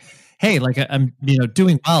was like, hey, like I'm,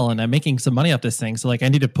 doing well and I'm making some money off this thing. So like, I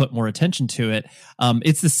need to put more attention to it.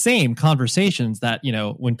 It's the same conversations that,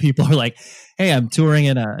 when people are like, hey, I'm touring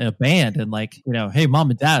in a band and like, hey, mom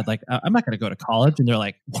and dad, like, I'm not going to go to college. And they're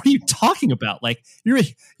like, what are you talking about? Like you're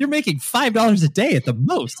making $5 a day at the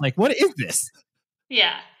most. Like, what is this?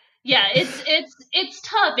 Yeah. Yeah. It's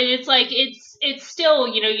tough. And it's like, it's still,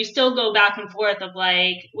 you still go back and forth of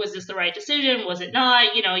like, was this the right decision? Was it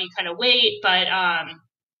not? You kind of wait, but,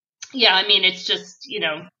 yeah, I mean, it's just,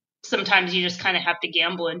 sometimes you just kind of have to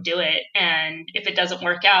gamble and do it. And if it doesn't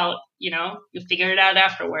work out, you figure it out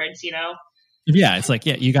afterwards, Yeah, it's like,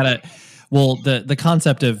 yeah, you got to, well, the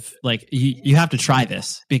concept of like, you have to try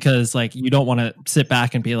this because like, you don't want to sit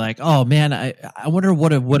back and be like, oh man, I wonder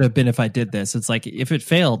what it would have been if I did this. It's like, if it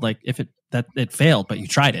failed, like it failed, but you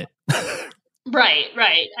tried it.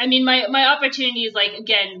 Right. I mean, my opportunities, like,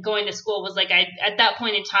 again, going to school was like, I, at that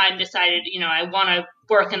point in time decided, I want to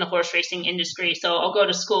work in the horse racing industry. So I'll go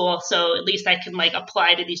to school. So at least I can like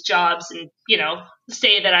apply to these jobs and,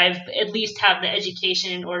 say that I've at least have the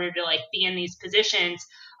education in order to like be in these positions.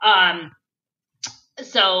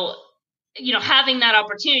 So, having that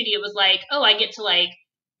opportunity, it was like, oh, I get to like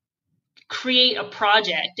create a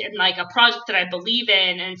project and like a project that I believe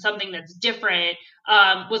in and something that's different,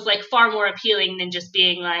 was like far more appealing than just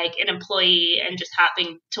being like an employee and just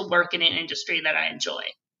having to work in an industry that I enjoy.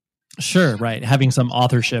 Sure. Right. Having some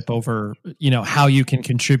authorship over, how you can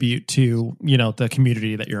contribute to, the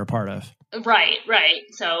community that you're a part of. Right.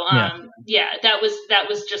 So, yeah, that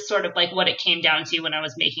was just sort of like what it came down to when I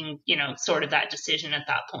was making, sort of that decision at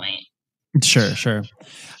that point. Sure.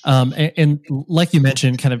 And like you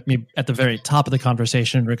mentioned, kind of at the very top of the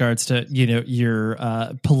conversation in regards to, your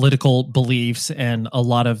political beliefs and a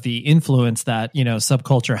lot of the influence that,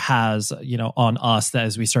 subculture has, on us that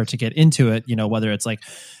as we start to get into it, whether it's like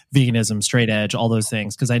veganism, straight edge, all those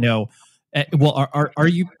things. Cause I know, well, are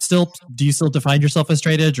you still, do you still define yourself as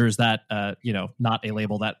straight edge or is that, not a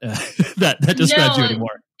label that, that describes you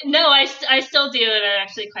anymore? No, I still do, and I'm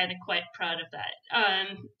actually kind of quite proud of that.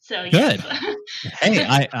 So good. Yes. Hey,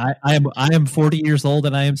 I am 40 years old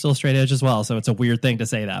and I am still straight edge as well. So it's a weird thing to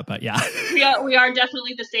say that, but yeah, we are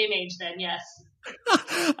definitely the same age then. Yes.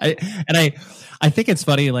 I think it's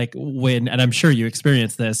funny, like when, and I'm sure you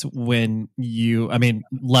experience this when I mean,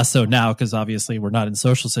 less so now because obviously we're not in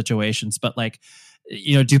social situations, but like,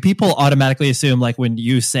 do people automatically assume like when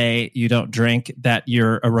you say you don't drink that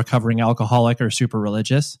you're a recovering alcoholic or super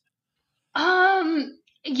religious?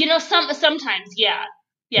 Sometimes, yeah.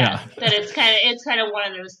 That it's kind of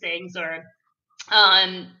one of those things, or,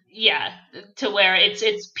 to where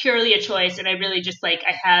it's purely a choice, and I really just like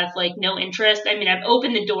I have like no interest. I mean, I've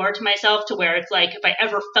opened the door to myself to where it's like if I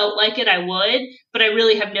ever felt like it, I would, but I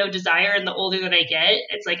really have no desire. And the older that I get,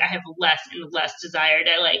 it's like I have less and less desire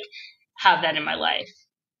to like have that in my life.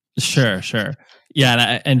 Sure.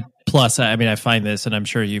 Yeah. And plus, I mean, I find this, and I'm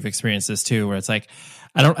sure you've experienced this too, where it's like,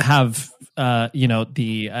 I don't have, I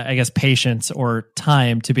guess, patience or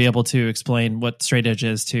time to be able to explain what straight edge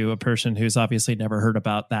is to a person who's obviously never heard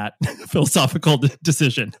about that philosophical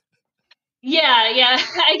decision. Yeah, I guess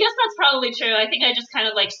that's probably true. I think I just kind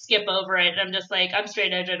of like skip over it. I'm just like, I'm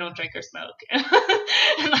straight edge, I don't drink or smoke.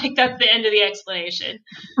 And like, that's the end of the explanation.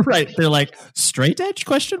 Right. They're like, straight edge ?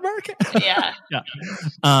 Yeah.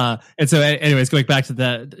 Yeah. And so anyways, going back to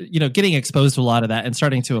the, getting exposed to a lot of that and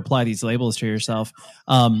starting to apply these labels to yourself,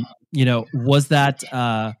 was that,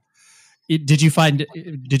 did you find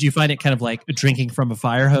it kind of like drinking from a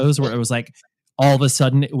fire hose where it was like, all of a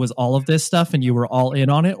sudden it was all of this stuff and you were all in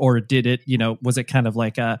on it, or did it, was it kind of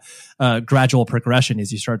like a gradual progression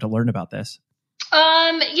as you started to learn about this?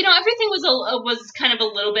 Everything was kind of a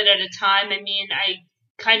little bit at a time. I mean, I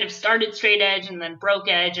kind of started straight edge and then broke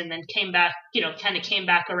edge and then came back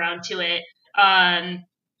around to it.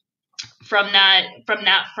 From that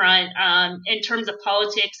front, in terms of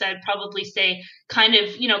politics, I'd probably say kind of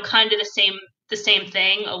the same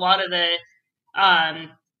thing. A lot of the,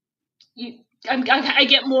 I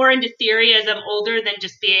get more into theory as I'm older than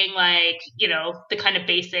just being like, the kind of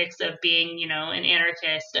basics of being, an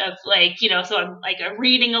anarchist of like, so I'm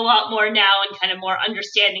reading a lot more now and kind of more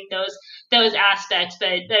understanding those aspects,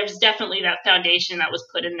 but there's definitely that foundation that was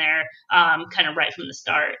put in there kind of right from the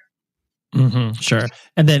start. Mm-hmm, sure.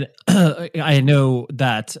 And then I know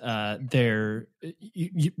that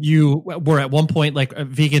you were at one point like a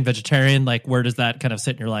vegan, vegetarian, like where does that kind of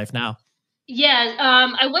sit in your life now? Yeah,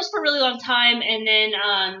 I was for a really long time, and then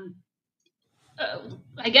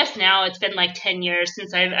I guess now it's been like 10 years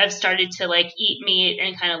since I've started to like eat meat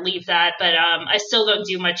and kind of leave that, but I still don't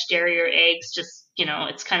do much dairy or eggs. Just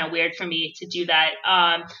it's kind of weird for me to do that.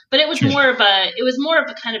 But it was more of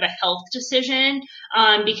a kind of a health decision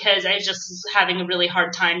because I just was having a really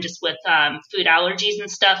hard time just with food allergies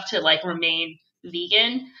and stuff to like remain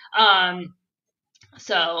vegan.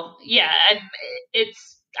 So yeah,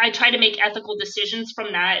 I try to make ethical decisions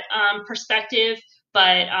from that perspective,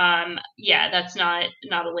 but that's not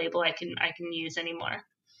a label I can use anymore.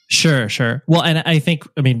 Sure. Well, and I think,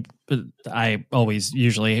 I always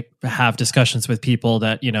usually have discussions with people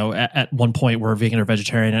that, at one point were vegan or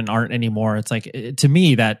vegetarian and aren't anymore. It's like, to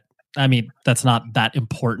me that's not that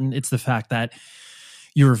important. It's the fact that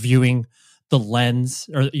you're viewing the lens,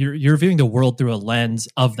 or you're viewing the world through a lens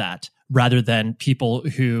of that, rather than people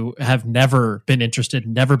who have never been interested,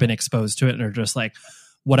 never been exposed to it, and are just like,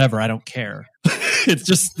 whatever, I don't care. It's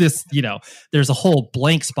just this, there's a whole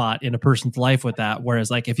blank spot in a person's life with that.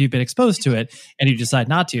 Whereas like if you've been exposed to it and you decide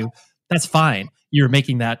not to, that's fine. You're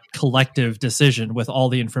making that collective decision with all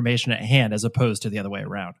the information at hand as opposed to the other way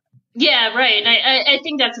around. Yeah, right. I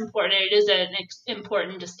think that's important. It is an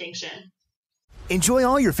important distinction. Enjoy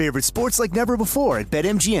all your favorite sports like never before at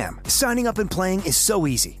BetMGM. Signing up and playing is so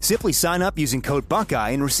easy. Simply sign up using code Buckeye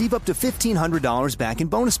and receive up to $1,500 back in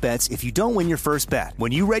bonus bets if you don't win your first bet.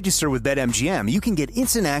 When you register with BetMGM, you can get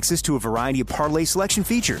instant access to a variety of parlay selection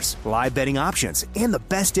features, live betting options, and the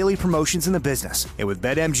best daily promotions in the business. And with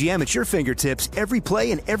BetMGM at your fingertips, every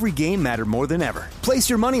play and every game matter more than ever. Place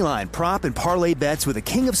your moneyline, prop, and parlay bets with the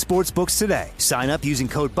king of sportsbooks today. Sign up using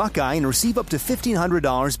code Buckeye and receive up to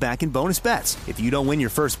 $1,500 back in bonus bets if you don't win your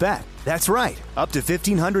first bet. That's right, up to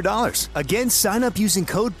 $1,500. Again, sign up using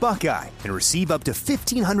code Buckeye and receive up to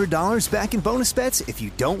 $1,500 back in bonus bets if you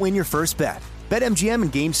don't win your first bet. BetMGM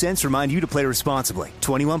and GameSense remind you to play responsibly.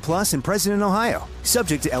 21 plus and present in Ohio.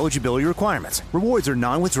 Subject to eligibility requirements. Rewards are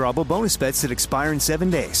non-withdrawable bonus bets that expire in 7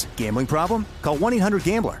 days. Gambling problem? Call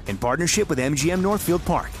 1-800-GAMBLER in partnership with MGM Northfield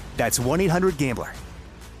Park. That's 1-800-GAMBLER.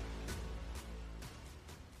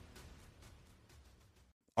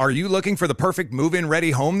 Are you looking for the perfect move-in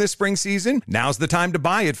ready home this spring season? Now's the time to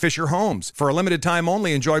buy at Fisher Homes. For a limited time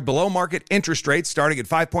only, enjoy below-market interest rates starting at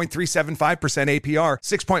 5.375% APR,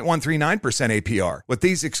 6.139% APR. With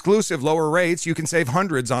these exclusive lower rates, you can save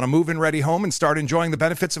hundreds on a move-in ready home and start enjoying the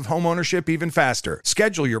benefits of home ownership even faster.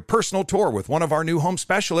 Schedule your personal tour with one of our new home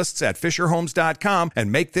specialists at FisherHomes.com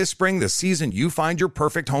and make this spring the season you find your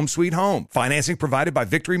perfect home sweet home. Financing provided by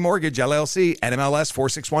Victory Mortgage, LLC, NMLS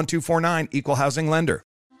 461249, Equal Housing Lender.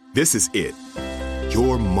 This is it.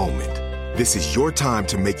 Your moment. This is your time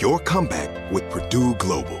to make your comeback with Purdue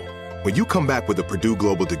Global. When you come back with a Purdue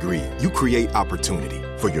Global degree, you create opportunity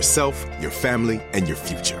for yourself, your family, and your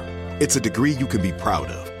future. It's a degree you can be proud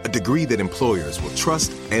of, a degree that employers will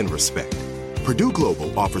trust and respect. Purdue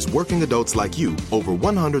Global offers working adults like you over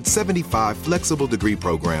 175 flexible degree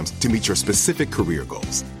programs to meet your specific career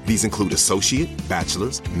goals. These include associate,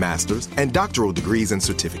 bachelor's, master's, and doctoral degrees and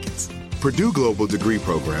certificates. Purdue Global degree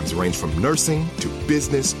programs range from nursing to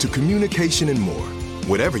business to communication and more.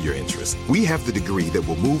 Whatever your interest, we have the degree that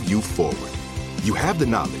will move you forward. You have the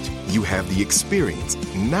knowledge, you have the experience.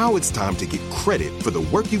 Now it's time to get credit for the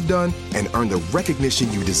work you've done and earn the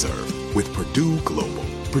recognition you deserve with Purdue Global,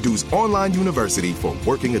 Purdue's online university for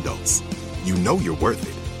working adults. You know you're worth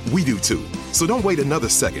it. We do too. So don't wait another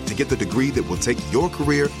second to get the degree that will take your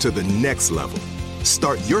career to the next level.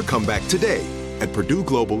 Start your comeback today at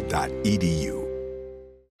purdueglobal.edu.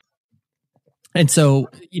 And so,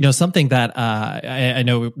 something that I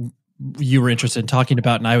know you were interested in talking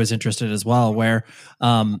about, and I was interested as well, where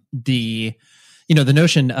the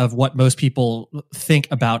notion of what most people think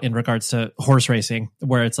about in regards to horse racing,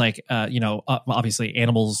 where it's like, obviously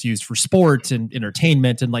animals used for sport and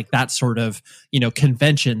entertainment and like that sort of,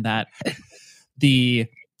 convention that the,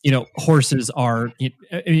 horses are,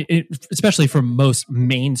 especially from most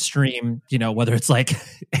mainstream, whether it's like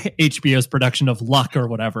HBO's production of Luck or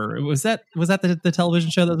whatever. Was that the television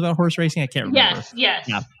show that was about horse racing? I can't remember. Yes.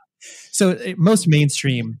 Yeah. So most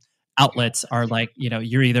mainstream outlets are like,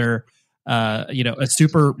 you're either, a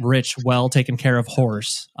super rich, well taken care of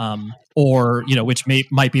horse, or, which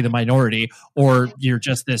might be the minority, or you're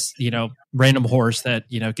just this, random horse that,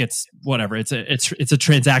 gets whatever. It's a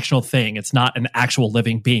transactional thing. It's not an actual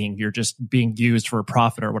living being. You're just being used for a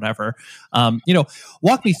profit or whatever.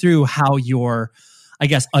 Walk me through how your, I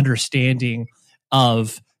guess, understanding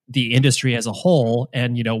of the industry as a whole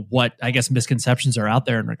and, what I guess misconceptions are out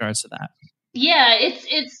there in regards to that. Yeah,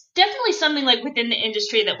 it's definitely something like within the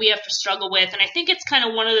industry that we have to struggle with. And I think it's kind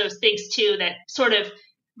of one of those things too, that sort of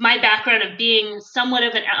my background of being somewhat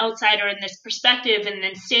of an outsider in this perspective and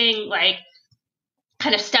then seeing like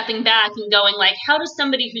kind of stepping back and going like, how does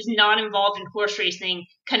somebody who's not involved in horse racing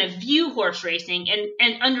kind of view horse racing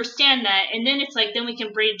and understand that? And then it's like, then we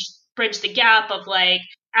can bridge the gap of like,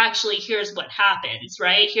 actually, here's what happens,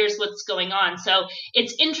 right? Here's what's going on. So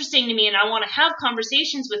it's interesting to me, and I want to have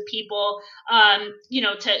conversations with people,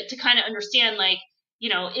 to kind of understand, like,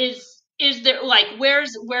 is there like,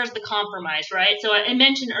 where's the compromise, right? So I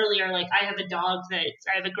mentioned earlier, like, I have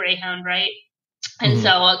a greyhound, right? And so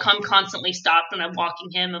I'm constantly stopped when I'm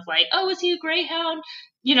walking him of like, oh, is he a greyhound?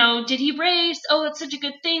 Did he race? Oh, it's such a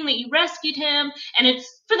good thing that you rescued him. And it's,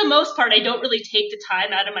 for the most part, I don't really take the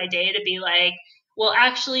time out of my day to be like, well,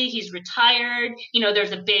 actually, he's retired.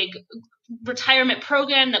 There's a big retirement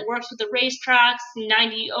program that works with the racetracks.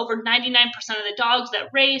 Over 99% of the dogs that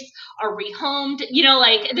race are rehomed.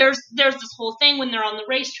 Like there's this whole thing when they're on the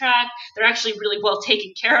racetrack, they're actually really well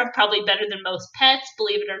taken care of, probably better than most pets,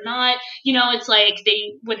 believe it or not. It's like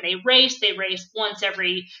when they race once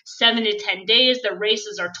every 7 to 10 days. Their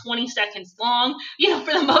races are 20 seconds long.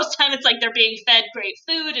 For the most time, it's like they're being fed great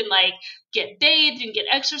food and like get bathed and get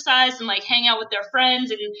exercise and like hang out with their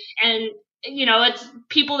friends and it's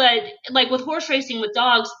people that like with horse racing with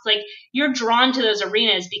dogs, it's like you're drawn to those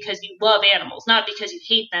arenas because you love animals, not because you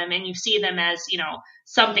hate them and you see them as,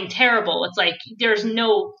 something terrible. It's like there's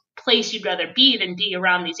no place you'd rather be than be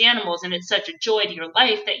around these animals. And it's such a joy to your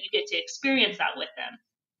life that you get to experience that with them.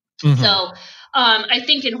 Mm-hmm. So I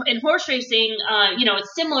think in horse racing,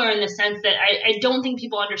 it's similar in the sense that I don't think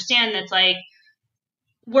people understand that's like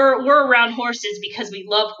we're around horses because we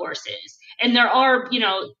love horses. And there are,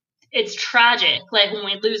 it's tragic. Like when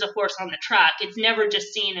we lose a horse on the track, it's never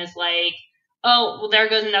just seen as like, oh, well, there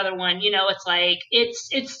goes another one. It's like,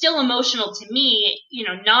 it's still emotional to me,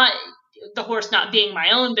 not the horse not being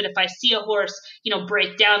my own, but if I see a horse,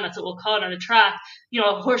 break down, that's what we'll call it on the track,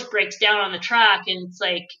 a horse breaks down on the track and it's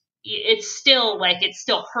like, it still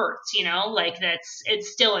hurts, like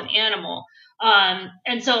it's still an animal.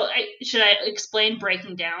 And so should I explain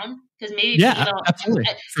breaking down? Because maybe absolutely.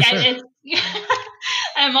 For sure.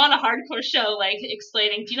 I'm on a hardcore show, like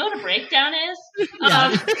explaining. Do you know what a breakdown is? Yeah.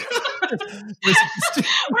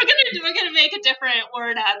 We're gonna make a different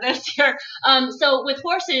word out of this here. So with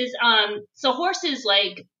horses, horses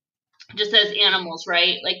like just as animals,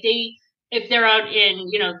 right? Like if they're out in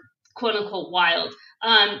quote unquote wild,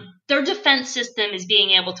 their defense system is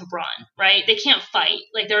being able to run, right? They can't fight.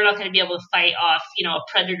 Like they're not going to be able to fight off, a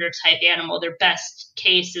predator type animal. Their best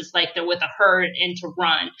case is like they're with a herd and to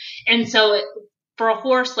run. And so for a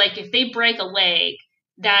horse, like if they break a leg,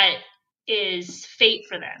 that is fate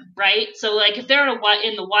for them, right? So like if they're in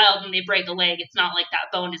the wild and they break a leg, it's not like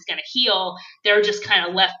that bone is going to heal. They're just kind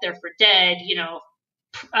of left there for dead,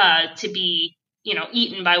 to be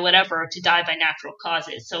eaten by whatever, to die by natural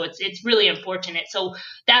causes. So it's really unfortunate. So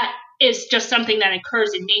that is just something that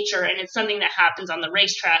occurs in nature, and it's something that happens on the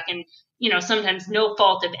racetrack. And sometimes no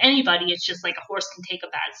fault of anybody. It's just like a horse can take a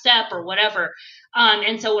bad step or whatever.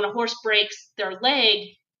 And so when a horse breaks their leg,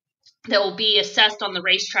 that will be assessed on the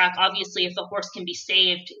racetrack. Obviously, if the horse can be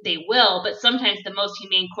saved, they will. But sometimes the most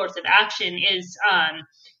humane course of action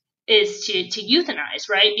is to euthanize,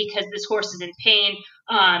 right? Because this horse is in pain.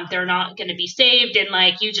 They're not going to be saved, and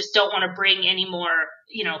like you just don't want to bring any more,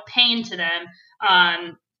 pain to them.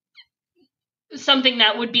 Something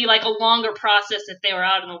that would be like a longer process if they were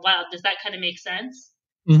out in the wild. Does that kind of make sense?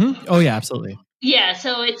 Mm-hmm. Oh yeah, absolutely. Yeah,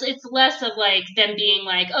 so it's less of like them being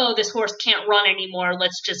like, oh, this horse can't run anymore,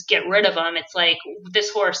 let's just get rid of him. It's like, this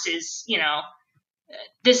horse is,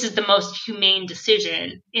 this is the most humane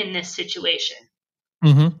decision in this situation.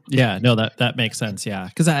 Mm-hmm. Yeah, no, that makes sense. Yeah,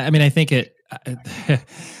 because I think it.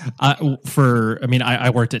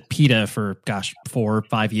 I worked at PETA for 4 or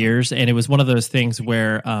 5 years, and it was one of those things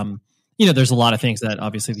where there's a lot of things that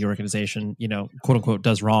obviously the organization, quote unquote,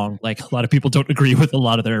 does wrong. Like a lot of people don't agree with a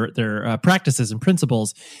lot of their practices and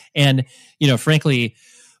principles. And, frankly,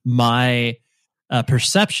 my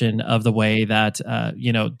perception of the way that,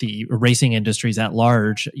 the racing industries at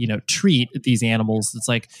large, treat these animals, it's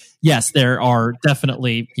like, yes, there are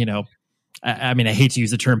definitely, I hate to use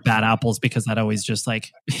the term bad apples because that always just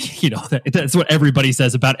like, that's what everybody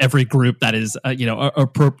says about every group that is,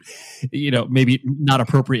 maybe not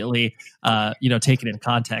appropriately, taken in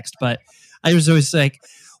context. But I was always like,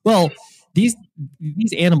 well, these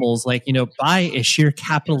animals, like, by a sheer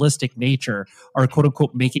capitalistic nature are quote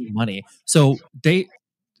unquote making money. So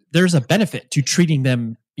there's a benefit to treating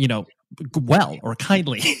them, well or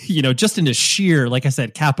kindly, just in a sheer, like I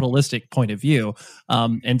said, capitalistic point of view.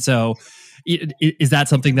 And so is that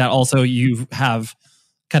something that also you have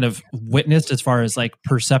kind of witnessed as far as like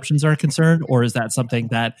perceptions are concerned, or is that something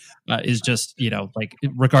that is just, like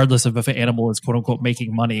regardless of if an animal is quote unquote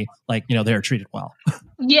making money, like, they're treated well?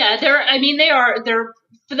 Yeah, they're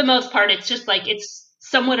for the most part, it's just like, it's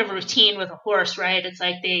somewhat of a routine with a horse, right? It's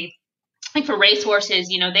like for race horses,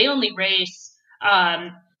 they only race,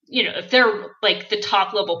 if they're like the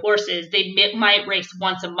top level horses, they might race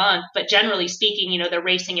once a month, but generally speaking, they're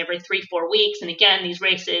racing every 3-4 weeks. And again, these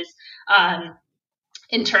races,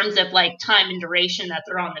 in terms of like time and duration that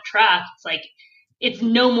they're on the track, it's like, it's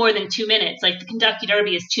no more than 2 minutes. Like the Kentucky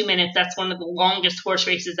Derby is 2 minutes. That's one of the longest horse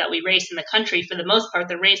races that we race in the country. For the most part,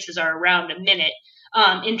 the races are around a minute,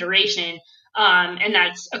 in duration. And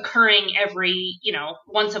that's occurring every,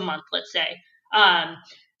 once a month, let's say.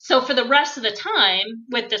 So for the rest of the time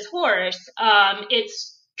with this horse,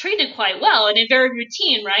 it's treated quite well and very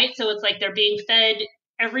routine, right? So it's like they're being fed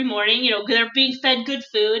every morning, they're being fed good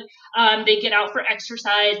food. They get out for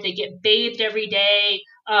exercise. They get bathed every day.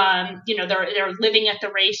 They're living at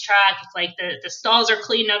the racetrack. It's like the stalls are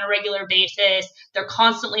cleaned on a regular basis. They're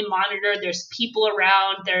constantly monitored. There's people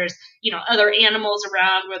around. There's, other animals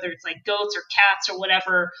around, whether it's like goats or cats or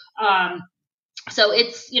whatever. So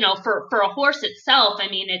it's, for a horse itself,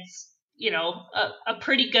 it's, a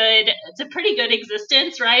pretty good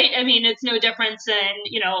existence, right? It's no difference than,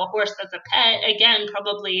 a horse that's a pet. Again,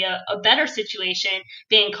 probably a better situation,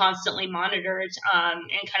 being constantly monitored, and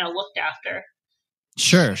kind of looked after.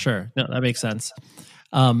 Sure. No, that makes sense.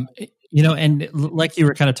 And like you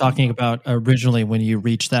were kind of talking about originally, when you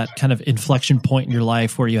reached that kind of inflection point in your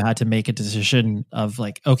life where you had to make a decision of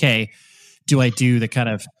like, okay, do I do the kind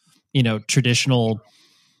of, traditional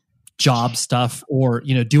job stuff, or,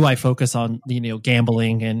 do I focus on,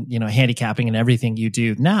 gambling and, handicapping and everything you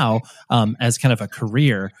do now, as kind of a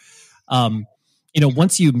career?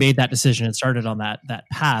 Once you made that decision and started on that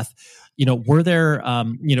path, were there,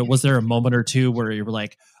 was there a moment or two where you were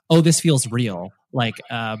like, oh, this feels real? Like,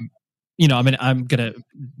 I'm going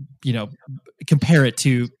to, compare it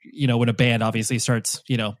to, when a band obviously starts,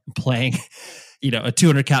 playing, a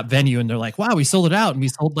 200 cap venue, and they're like, wow, we sold it out and we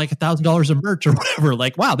sold like $1,000 of merch or whatever.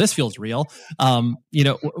 Like, wow, this feels real.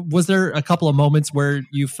 Was there a couple of moments where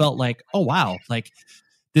you felt like, oh, wow, like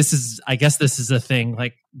I guess this is a thing,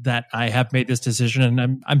 like that I have made this decision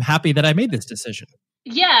and I'm happy that I made this decision?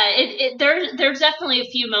 Yeah, there's definitely a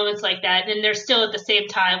few moments like that. And there's still at the same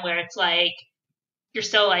time where it's like, you're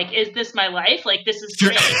still like, is this my life? Like, this is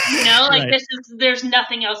great, like right. There's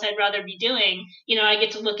nothing else I'd rather be doing. I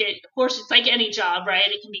get to look at horses like any job, right?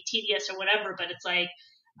 It can be tedious or whatever, but it's like,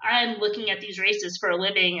 I'm looking at these races for a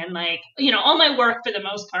living, and like, all my work for the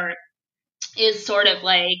most part is sort of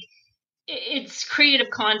like, it's creative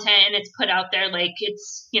content and it's put out there. Like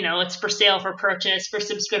it's, it's for sale, for purchase, for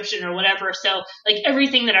subscription or whatever. So like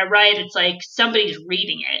everything that I write, it's like somebody's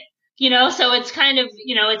reading it. So it's kind of,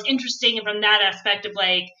 it's interesting from that aspect of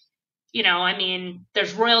like,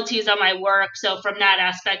 there's royalties on my work. So from that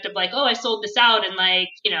aspect of like, oh, I sold this out and like,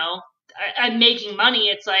 I'm making money.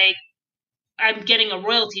 It's like, I'm getting a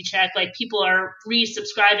royalty check, like people are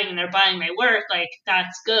resubscribing and they're buying my work, like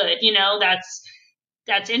that's good,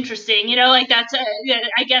 that's interesting, like that's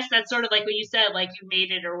I guess that's sort of like what you said, like you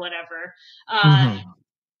made it or whatever.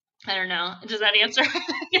 I don't know. Does that answer?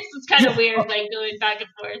 I guess it's kind of weird, like going back and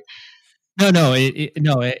forth. No,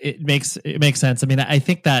 it makes sense. I mean, I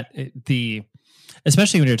think that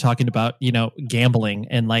especially when you're talking about, gambling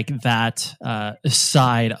and like that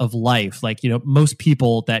side of life, like, most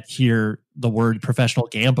people that hear the word professional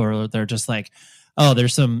gambler, they're just like, oh,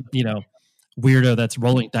 there's some, weirdo that's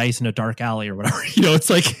rolling dice in a dark alley or whatever. It's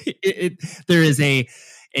like there is a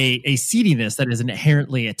seediness that is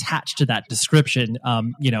inherently attached to that description,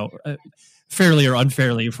 fairly or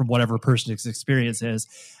unfairly from whatever person's experience is.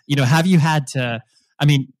 Have you had to,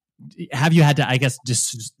 I guess,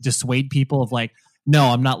 dissuade people of like, no,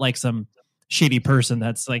 I'm not like some shady person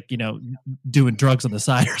that's like, doing drugs on the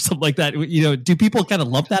side or something like that. Do people kind of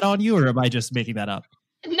lump that on you, or am I just making that up?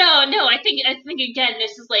 No, I think again,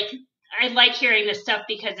 this is like, I like hearing this stuff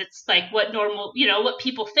because it's like what normal, what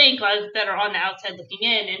people think that are on the outside looking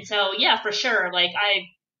in. And so, yeah, for sure. Like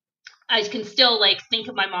I can still like think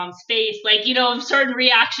of my mom's face, like, certain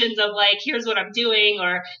reactions of like, here's what I'm doing,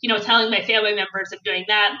 or, telling my family members of doing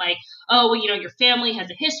that. Like, oh, well, your family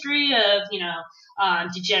has a history of,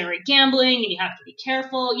 degenerate gambling and you have to be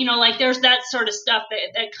careful, like there's that sort of stuff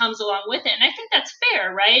that comes along with it. And I think that's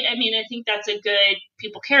fair, right? I mean, I think that's a good,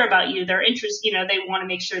 people care about you. They're interested, they want to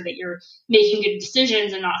make sure that you're making good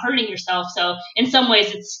decisions and not hurting yourself. So in some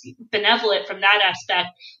ways it's benevolent from that aspect.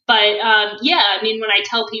 But yeah, I mean, when I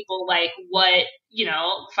tell people like what,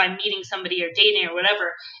 if I'm meeting somebody or dating or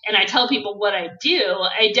whatever, and I tell people what I do,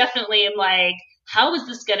 I definitely am like, how is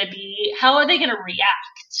this going to be? How are they going to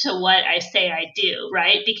react to what I say I do,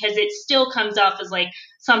 right? Because it still comes off as like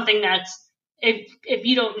something that's, if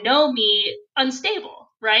you don't know me, unstable,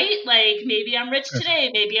 right? Like maybe I'm rich today,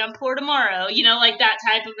 maybe I'm poor tomorrow, like that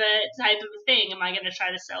type of a thing. Am I going to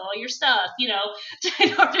try to sell all your stuff, in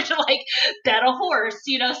order to like bet a horse,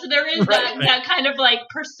 So there is that kind of like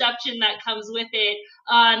perception that comes with it.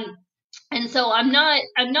 And so I'm not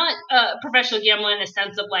a professional gambler in the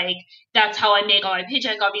sense of like, that's how I make all my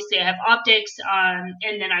paycheck. Obviously I have optics,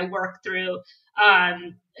 and then I work through,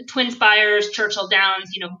 TwinSpires, Churchill Downs,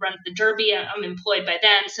 who runs the Derby. I'm employed by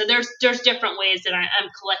them. So there's different ways that I'm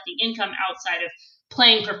collecting income outside of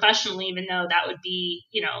playing professionally, even though that would be,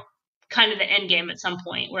 kind of the end game at some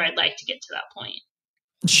point where I'd like to get to that point.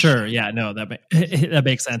 Sure. Yeah, no, that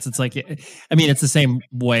makes sense. It's like, I mean, it's the same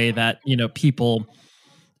way that, people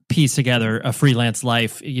piece together a freelance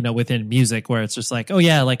life, within music, where it's just like, oh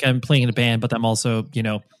yeah, like I'm playing in a band, but I'm also,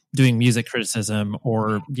 doing music criticism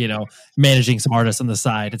or, managing some artists on the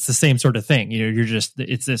side. It's the same sort of thing.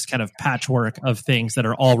 It's this kind of patchwork of things that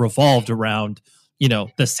are all revolved around,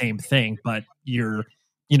 the same thing, but you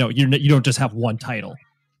don't just have one title.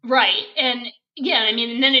 Right. And yeah, I mean,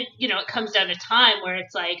 and then it comes down to time where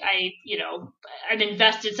it's like, I'm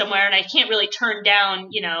invested somewhere and I can't really turn down,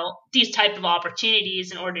 these type of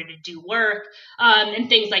opportunities in order to do work, and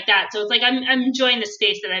things like that. So it's like, I'm enjoying the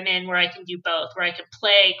space that I'm in where I can do both, where I can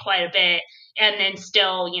play quite a bit and then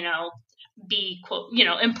still, be quote,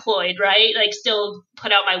 employed, right? Like still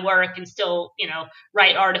put out my work and still,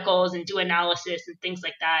 write articles and do analysis and things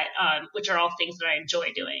like that, which are all things that I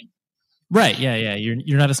enjoy doing. Right. Yeah.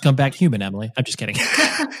 You're not a scumbag human, Emily. I'm just kidding.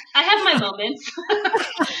 I have my moments.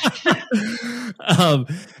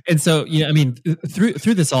 And so, I mean,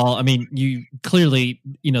 through this all, I mean, you clearly,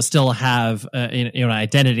 still have an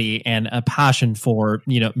identity and a passion for,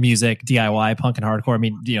 music, DIY, punk and hardcore. I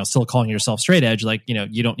mean, still calling yourself straight edge, like,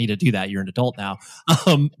 you don't need to do that. You're an adult now.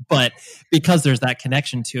 But because there's that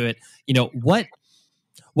connection to it,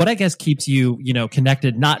 what I guess keeps you,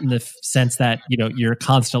 connected, not in the sense that, you're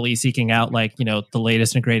constantly seeking out like, the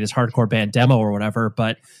latest and greatest hardcore band demo or whatever,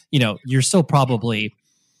 but, you're still probably,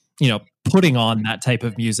 putting on that type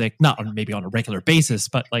of music, not maybe on a regular basis,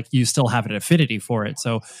 but like you still have an affinity for it.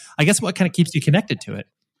 So I guess what kind of keeps you connected to it?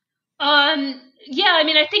 Yeah, I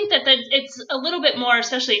mean, I think that it's a little bit more,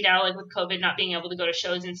 especially now, like with COVID, not being able to go to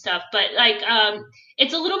shows and stuff, but like,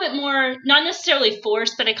 it's a little bit more, not necessarily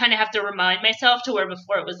forced, but I kind of have to remind myself, to where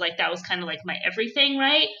before it was like, that was kind of like my everything,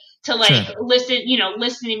 right? To like listen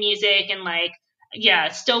to music and like, yeah,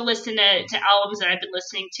 still listen to albums that I've been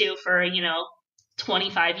listening to for,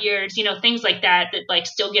 25 years, things like that like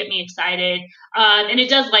still get me excited. And it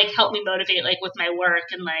does like help me motivate, like with my work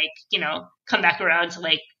and like, come back around to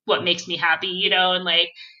like what makes me happy, and like,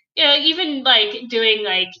 even like doing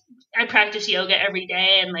like, I practice yoga every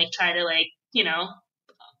day and like try to like,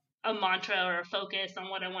 a mantra or a focus on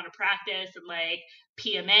what I want to practice, and like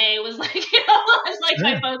PMA was like, was like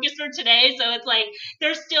my focus for today. So it's like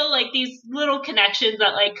there's still like these little connections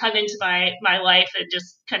that like come into my life and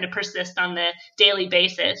just kind of persist on the daily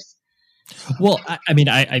basis. Well, I mean,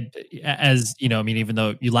 as you know, I mean, even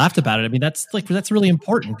though you laughed about it, I mean, that's really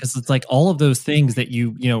important, because it's like all of those things that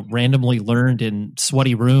you randomly learned in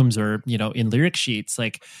sweaty rooms or, in lyric sheets,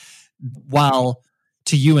 like, while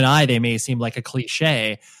to you and I, they may seem like a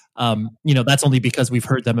cliche, that's only because we've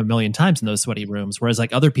heard them a million times in those sweaty rooms. Whereas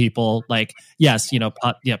like other people, like, yes,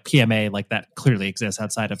 PMA, like that clearly exists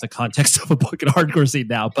outside of the context of a punk and hardcore scene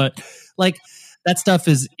now, but like, that stuff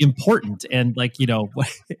is important. And like,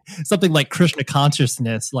 something like Krishna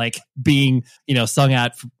consciousness, like being, sung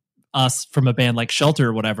at us from a band like Shelter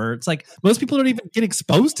or whatever. It's like, most people don't even get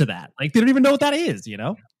exposed to that. Like, they don't even know what that is,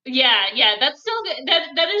 Yeah. That's still,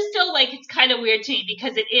 that is still like, it's kind of weird to me,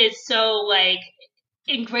 because it is so like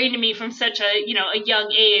ingrained in me from such a, a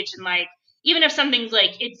young age. And like, even if something's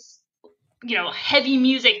like, it's, heavy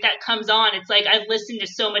music that comes on, it's like, I've listened to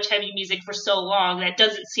so much heavy music for so long that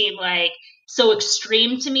doesn't seem like so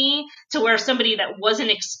extreme to me, to where somebody that wasn't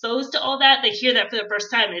exposed to all that, they hear that for the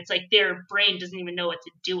first time and it's like their brain doesn't even know what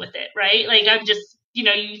to do with it, right? Like, I'm just, you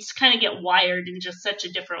just kind of get wired in just such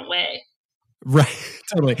a different way. Right,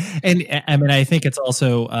 totally. And I mean, I think it's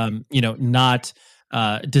also, not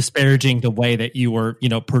disparaging the way that you were,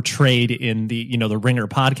 portrayed in the, the Ringer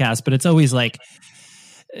podcast, but it's always like,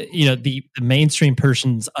 the mainstream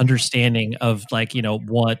person's understanding of like,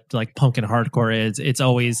 what like punk and hardcore is, it's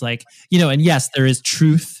always like, and yes, there is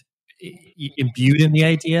truth imbued in the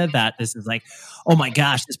idea that this is like, oh my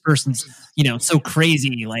gosh, this person's, so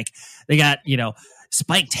crazy. Like they got,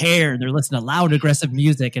 spiked hair, they're listening to loud, aggressive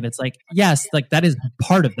music. And it's like, yes, like that is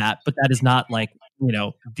part of that, but that is not like,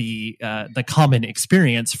 the common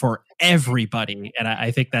experience for everybody. And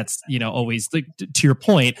I think that's, always like, to your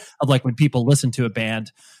point of like, when people listen to a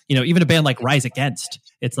band, even a band like Rise Against,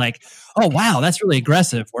 it's like, oh wow, that's really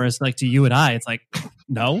aggressive. Whereas like to you and I, it's like,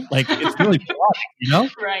 no, like it's really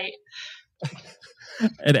melodic, Right.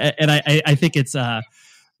 And I think it's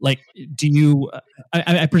like, do you?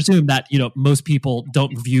 I presume that most people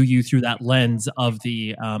don't view you through that lens of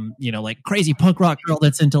the like crazy punk rock girl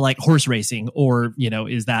that's into like horse racing, or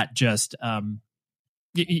is that just or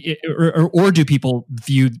do people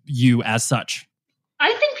view you as such?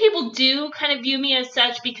 I think people do kind of view me as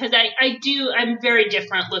such, because I'm very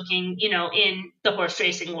different looking, in the horse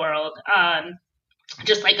racing world.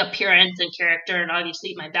 Just like appearance and character, and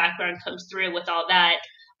obviously my background comes through with all that.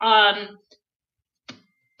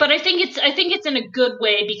 But I think it's in a good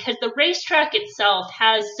way, because the racetrack itself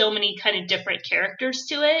has so many kind of different characters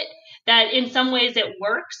to it that in some ways it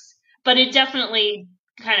works, but it definitely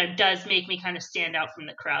kind of does make me kind of stand out from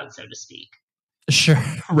the crowd, so to speak. Sure.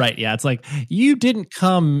 Right. Yeah. It's like, you didn't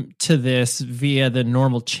come to this via the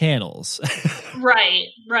normal channels. Right.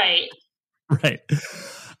 Right.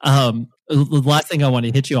 The last thing I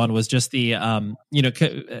wanted to hit you on was just the,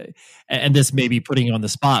 and this may be putting you on the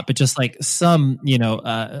spot, but just like some,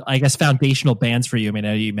 I guess foundational bands for you. I mean, I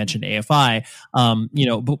know you mentioned AFI,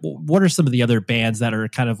 but what are some of the other bands that are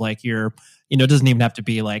kind of like your, it doesn't even have to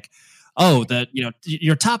be like, oh,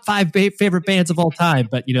 your top 5 favorite bands of all time,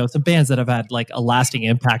 but some bands that have had like a lasting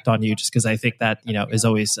impact on you, just because I think that is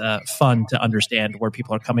always fun to understand where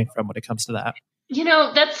people are coming from when it comes to that.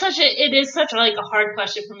 It is such like a hard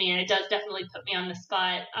question for me, and it does definitely put me on the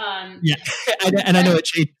spot. Yeah, and I know it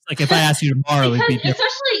changes. Like if I asked you tomorrow, it'd be different.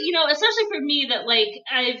 especially for me, that like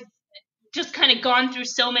I've just kind of gone through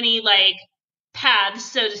so many like paths,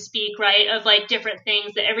 so to speak, right, of like different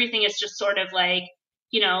things, that everything is just sort of like,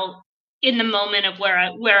 in the moment of where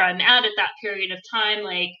I'm at that period of time,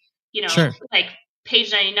 like, Sure. Like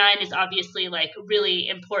Page 99 is obviously like really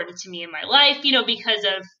important to me in my life, because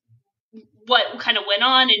of what kind of went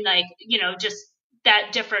on, and like, just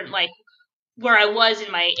that different, like where I was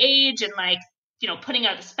in my age, and like, putting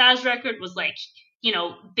out the Spaz record was like,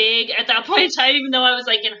 big at that point in time, even though I was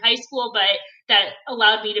like in high school, but that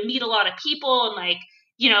allowed me to meet a lot of people and like,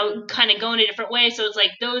 kind of go in a different way. So it's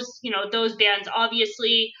like those bands,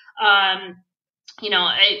 obviously, I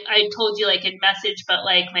told you like in message, but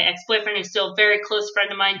like my ex-boyfriend is still a very close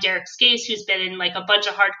friend of mine, Derek Skase, who's been in like a bunch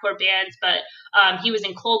of hardcore bands, but he was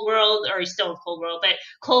in Cold World, or he's still in Cold World, but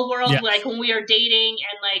Cold World, yeah. Like when we were dating,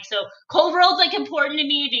 and like, so Cold World's like important to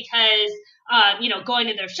me because, going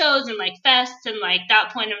to their shows and like fests and like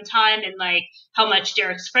that point in time, and like how much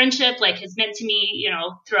Derek's friendship like has meant to me,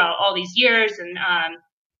 throughout all these years, and,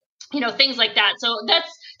 things like that. So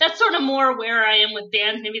that's sort of more where I am with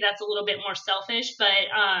bands. Maybe that's a little bit more selfish, but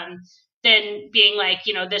than being like,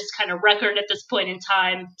 this kind of record at this point in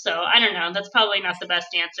time. So I don't know. That's probably not the best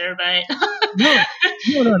answer, but no.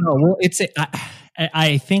 Well,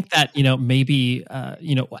 I think that, maybe,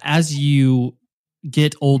 as you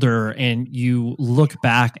get older and you look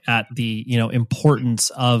back at the,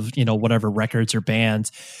 importance of, whatever records or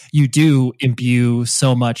bands, you do imbue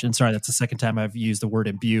so much. And sorry, that's the second time I've used the word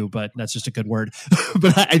imbue, but that's just a good word.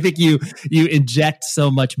 But I think you inject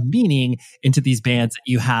so much meaning into these bands that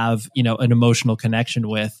you have, an emotional connection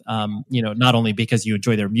with, not only because you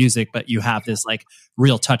enjoy their music, but you have this like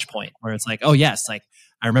real touch point where it's like, oh yes, like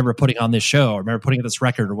I remember putting on this show, or I remember putting on this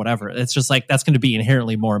record or whatever. It's just like, that's going to be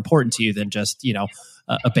inherently more important to you than just,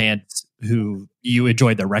 a band who you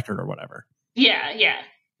enjoyed their record or whatever. Yeah.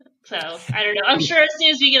 So I don't know. I'm sure as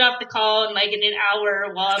soon as we get off the call and like in an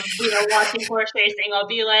hour while I'm, watching horse racing, I'll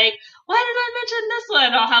be like, why did I mention this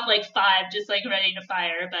one? I'll have like 5 just like ready to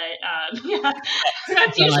fire. But yeah,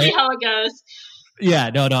 that's usually how it goes. Yeah,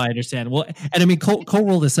 no, I understand. Well, and I mean, Cold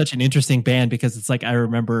World is such an interesting band because it's like, I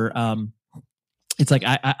remember, it's like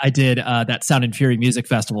I did that Sound and Fury Music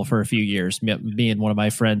Festival for a few years. Me and one of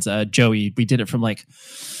my friends, Joey, we did it from like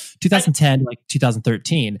 2010 like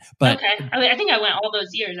 2013. But okay, I think I went all those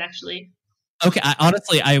years actually. Okay,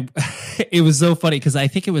 honestly, it was so funny because I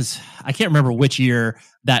think I can't remember which year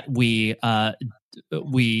that we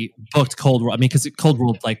booked Cold World. I mean, because Cold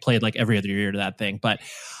World like played like every other year to that thing, but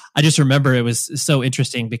I just remember it was so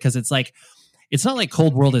interesting because it's like it's not like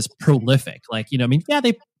Cold World is prolific. Like I mean, yeah,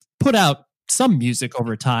 they put out some music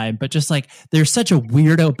over time, but just like they're such a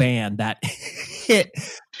weirdo band that hit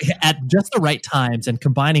at just the right times and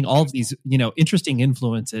combining all of these, interesting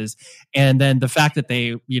influences. And then the fact that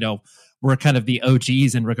they, were kind of the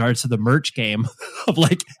OGs in regards to the merch game of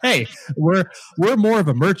like, hey, we're more of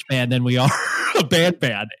a merch band than we are a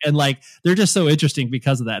band. And like, they're just so interesting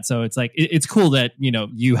because of that. So it's like, it's cool that,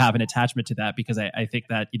 you have an attachment to that because I think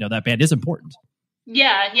that, that band is important.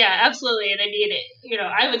 Yeah, absolutely. And I mean,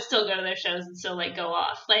 I would still go to their shows and still like go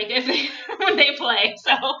off like when they play.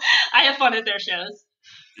 So I have fun at their shows.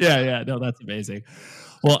 Yeah. No, that's amazing.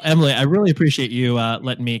 Well, Emily, I really appreciate you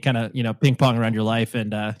letting me kind of, ping pong around your life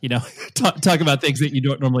and, talk about things that you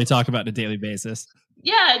don't normally talk about on a daily basis.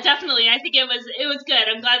 Yeah, definitely. I think it was good.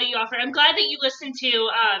 I'm glad that you offered. I'm glad that you listened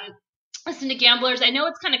to Gamblers. I know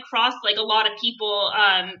it's kind of crossed like a lot of people,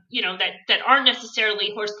 that aren't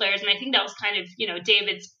necessarily horse players. And I think that was kind of,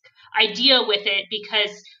 David's idea with it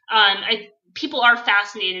because people are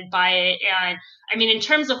fascinated by it. And I mean, in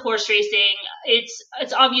terms of horse racing,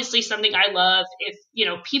 it's obviously something I love. If,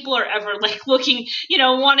 people are ever like looking,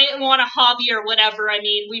 want a hobby or whatever. I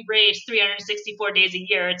mean, we race 364 days a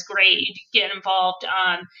year. It's great. You get involved.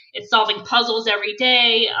 It's solving puzzles every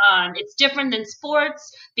day. It's different than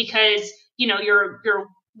sports because, you're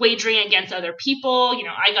wagering against other people.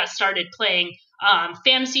 I got started playing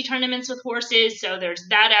fantasy tournaments with horses. So there's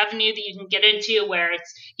that avenue that you can get into where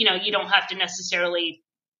it's, you don't have to necessarily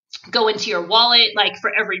go into your wallet. Like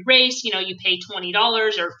for every race, you pay $20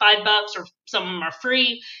 or $5 or some of them are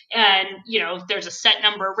free. And, there's a set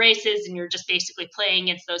number of races and you're just basically playing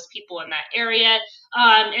against those people in that area.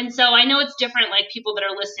 And so I know it's different, like people that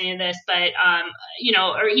are listening to this, but,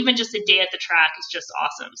 or even just a day at the track is just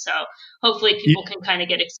awesome. So hopefully people can kind of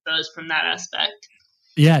get exposed from that aspect.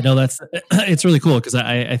 Yeah, no, it's really cool because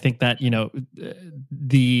I think that,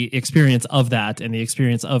 the experience of that and the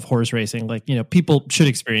experience of horse racing, like, people should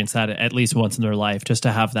experience that at least once in their life just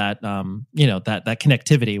to have that, that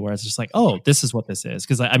connectivity where it's just like, oh, this is what this is.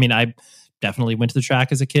 Because I mean, I definitely went to the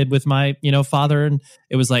track as a kid with my, father. And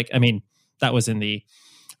it was like, I mean, that was in the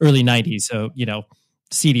early 90s. So,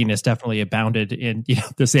 seediness definitely abounded in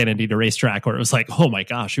the Santa Anita racetrack where it was like, oh my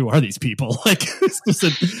gosh, who are these people? Like, I'm so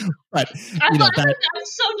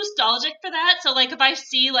nostalgic for that. So like if I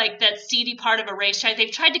see like that seedy part of a racetrack,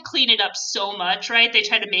 they've tried to clean it up so much, right? They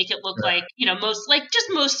try to make it look like,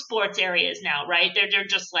 most sports areas now, right? They're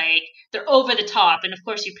just like, they're over the top. And of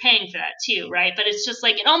course you're paying for that too, right? But it's just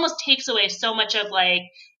like, it almost takes away so much of like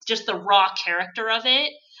just the raw character of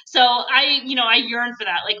it. So I yearn for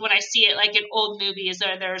that. Like when I see it, like in old movies,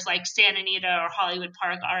 or there's like Santa Anita or Hollywood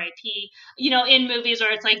Park, RIP, in movies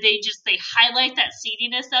where it's like they highlight that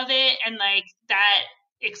seediness of it, and like that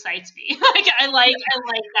excites me. Like I like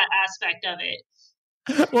that aspect of it.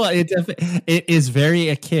 Well, it is very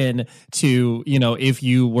akin to, if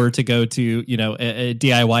you were to go to, a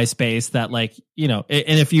DIY space that like, and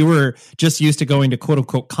if you were just used to going to quote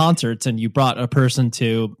unquote concerts and you brought a person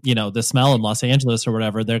to, the Smell in Los Angeles or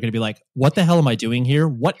whatever, they're going to be like, what the hell am I doing here?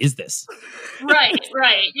 What is this? Right.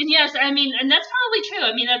 And yes, I mean, and that's probably true.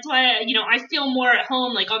 I mean, that's why, I feel more at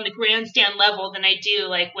home, like on the grandstand level than I do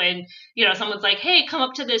like when, someone's like, hey, come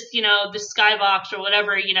up to this, this skybox or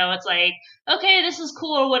whatever, it's like, okay, this is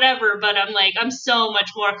cool or whatever. But I'm like, I'm so much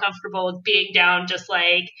more comfortable with being down just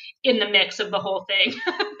like in the mix of the whole thing.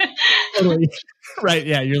 Totally. Right.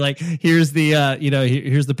 Yeah. You're like, here's the,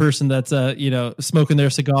 here's the person that's, smoking their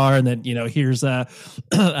cigar. And then, here's a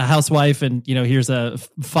housewife and, here's a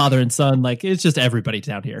father and son. Like, it's just everybody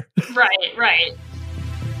down here. Right.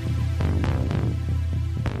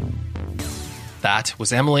 That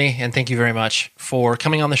was Emily, and thank you very much for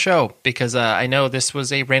coming on the show, because I know this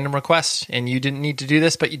was a random request and you didn't need to do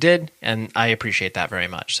this, but you did, and I appreciate that very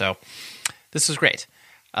much. So this was great.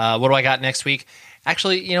 What do I got next week?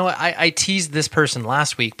 Actually, I teased this person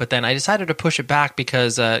last week, but then I decided to push it back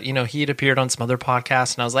because, he had appeared on some other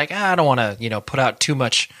podcasts, and I was like, I don't want to, put out too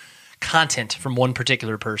much content from one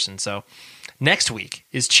particular person. So next week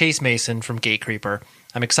is Chase Mason from Gatecreeper.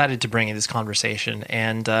 I'm excited to bring in this conversation,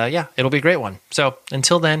 and it'll be a great one. So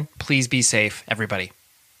until then, please be safe, everybody.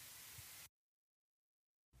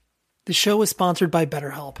 The show is sponsored by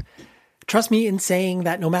BetterHelp. Trust me in saying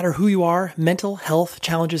that no matter who you are, mental health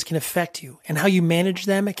challenges can affect you, and how you manage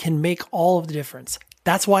them can make all of the difference.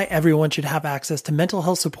 That's why everyone should have access to mental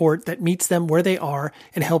health support that meets them where they are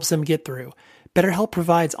and helps them get through. BetterHelp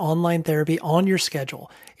provides online therapy on your schedule.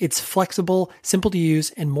 It's flexible, simple to use,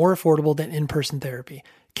 and more affordable than in-person therapy.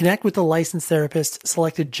 Connect with a licensed therapist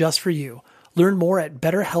selected just for you. Learn more at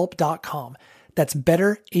betterhelp.com. That's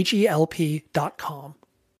betterhelp.com.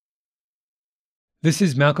 This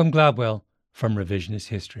is Malcolm Gladwell from Revisionist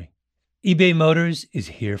History. eBay Motors is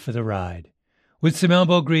here for the ride. With some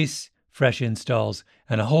elbow grease, fresh installs,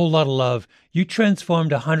 and a whole lot of love, you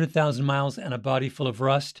transformed 100,000 miles and a body full of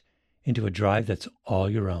rust into a drive that's all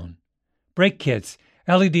your own. Brake kits,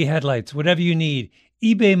 LED headlights, whatever you need,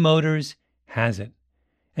 eBay Motors has it.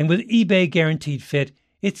 And with eBay Guaranteed Fit,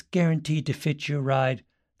 it's guaranteed to fit your ride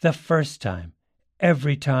the first time,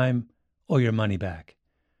 every time, or your money back.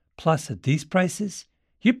 Plus, at these prices,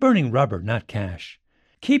 you're burning rubber, not cash.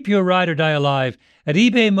 Keep your ride or die alive at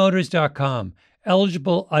ebaymotors.com.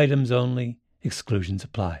 Eligible items only. Exclusions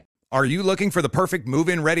apply. Are you looking for the perfect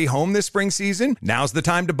move-in ready home this spring season? Now's the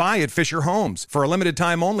time to buy at Fisher Homes. For a limited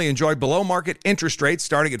time only, enjoy below-market interest rates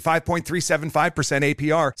starting at 5.375%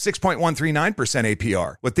 APR, 6.139%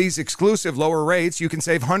 APR. With these exclusive lower rates, you can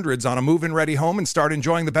save hundreds on a move-in ready home and start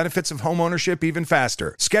enjoying the benefits of homeownership even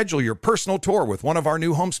faster. Schedule your personal tour with one of our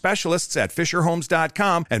new home specialists at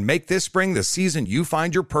FisherHomes.com and make this spring the season you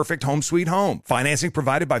find your perfect home sweet home. Financing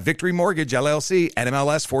provided by Victory Mortgage, LLC,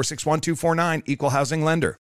 NMLS 461249, Equal Housing Lender.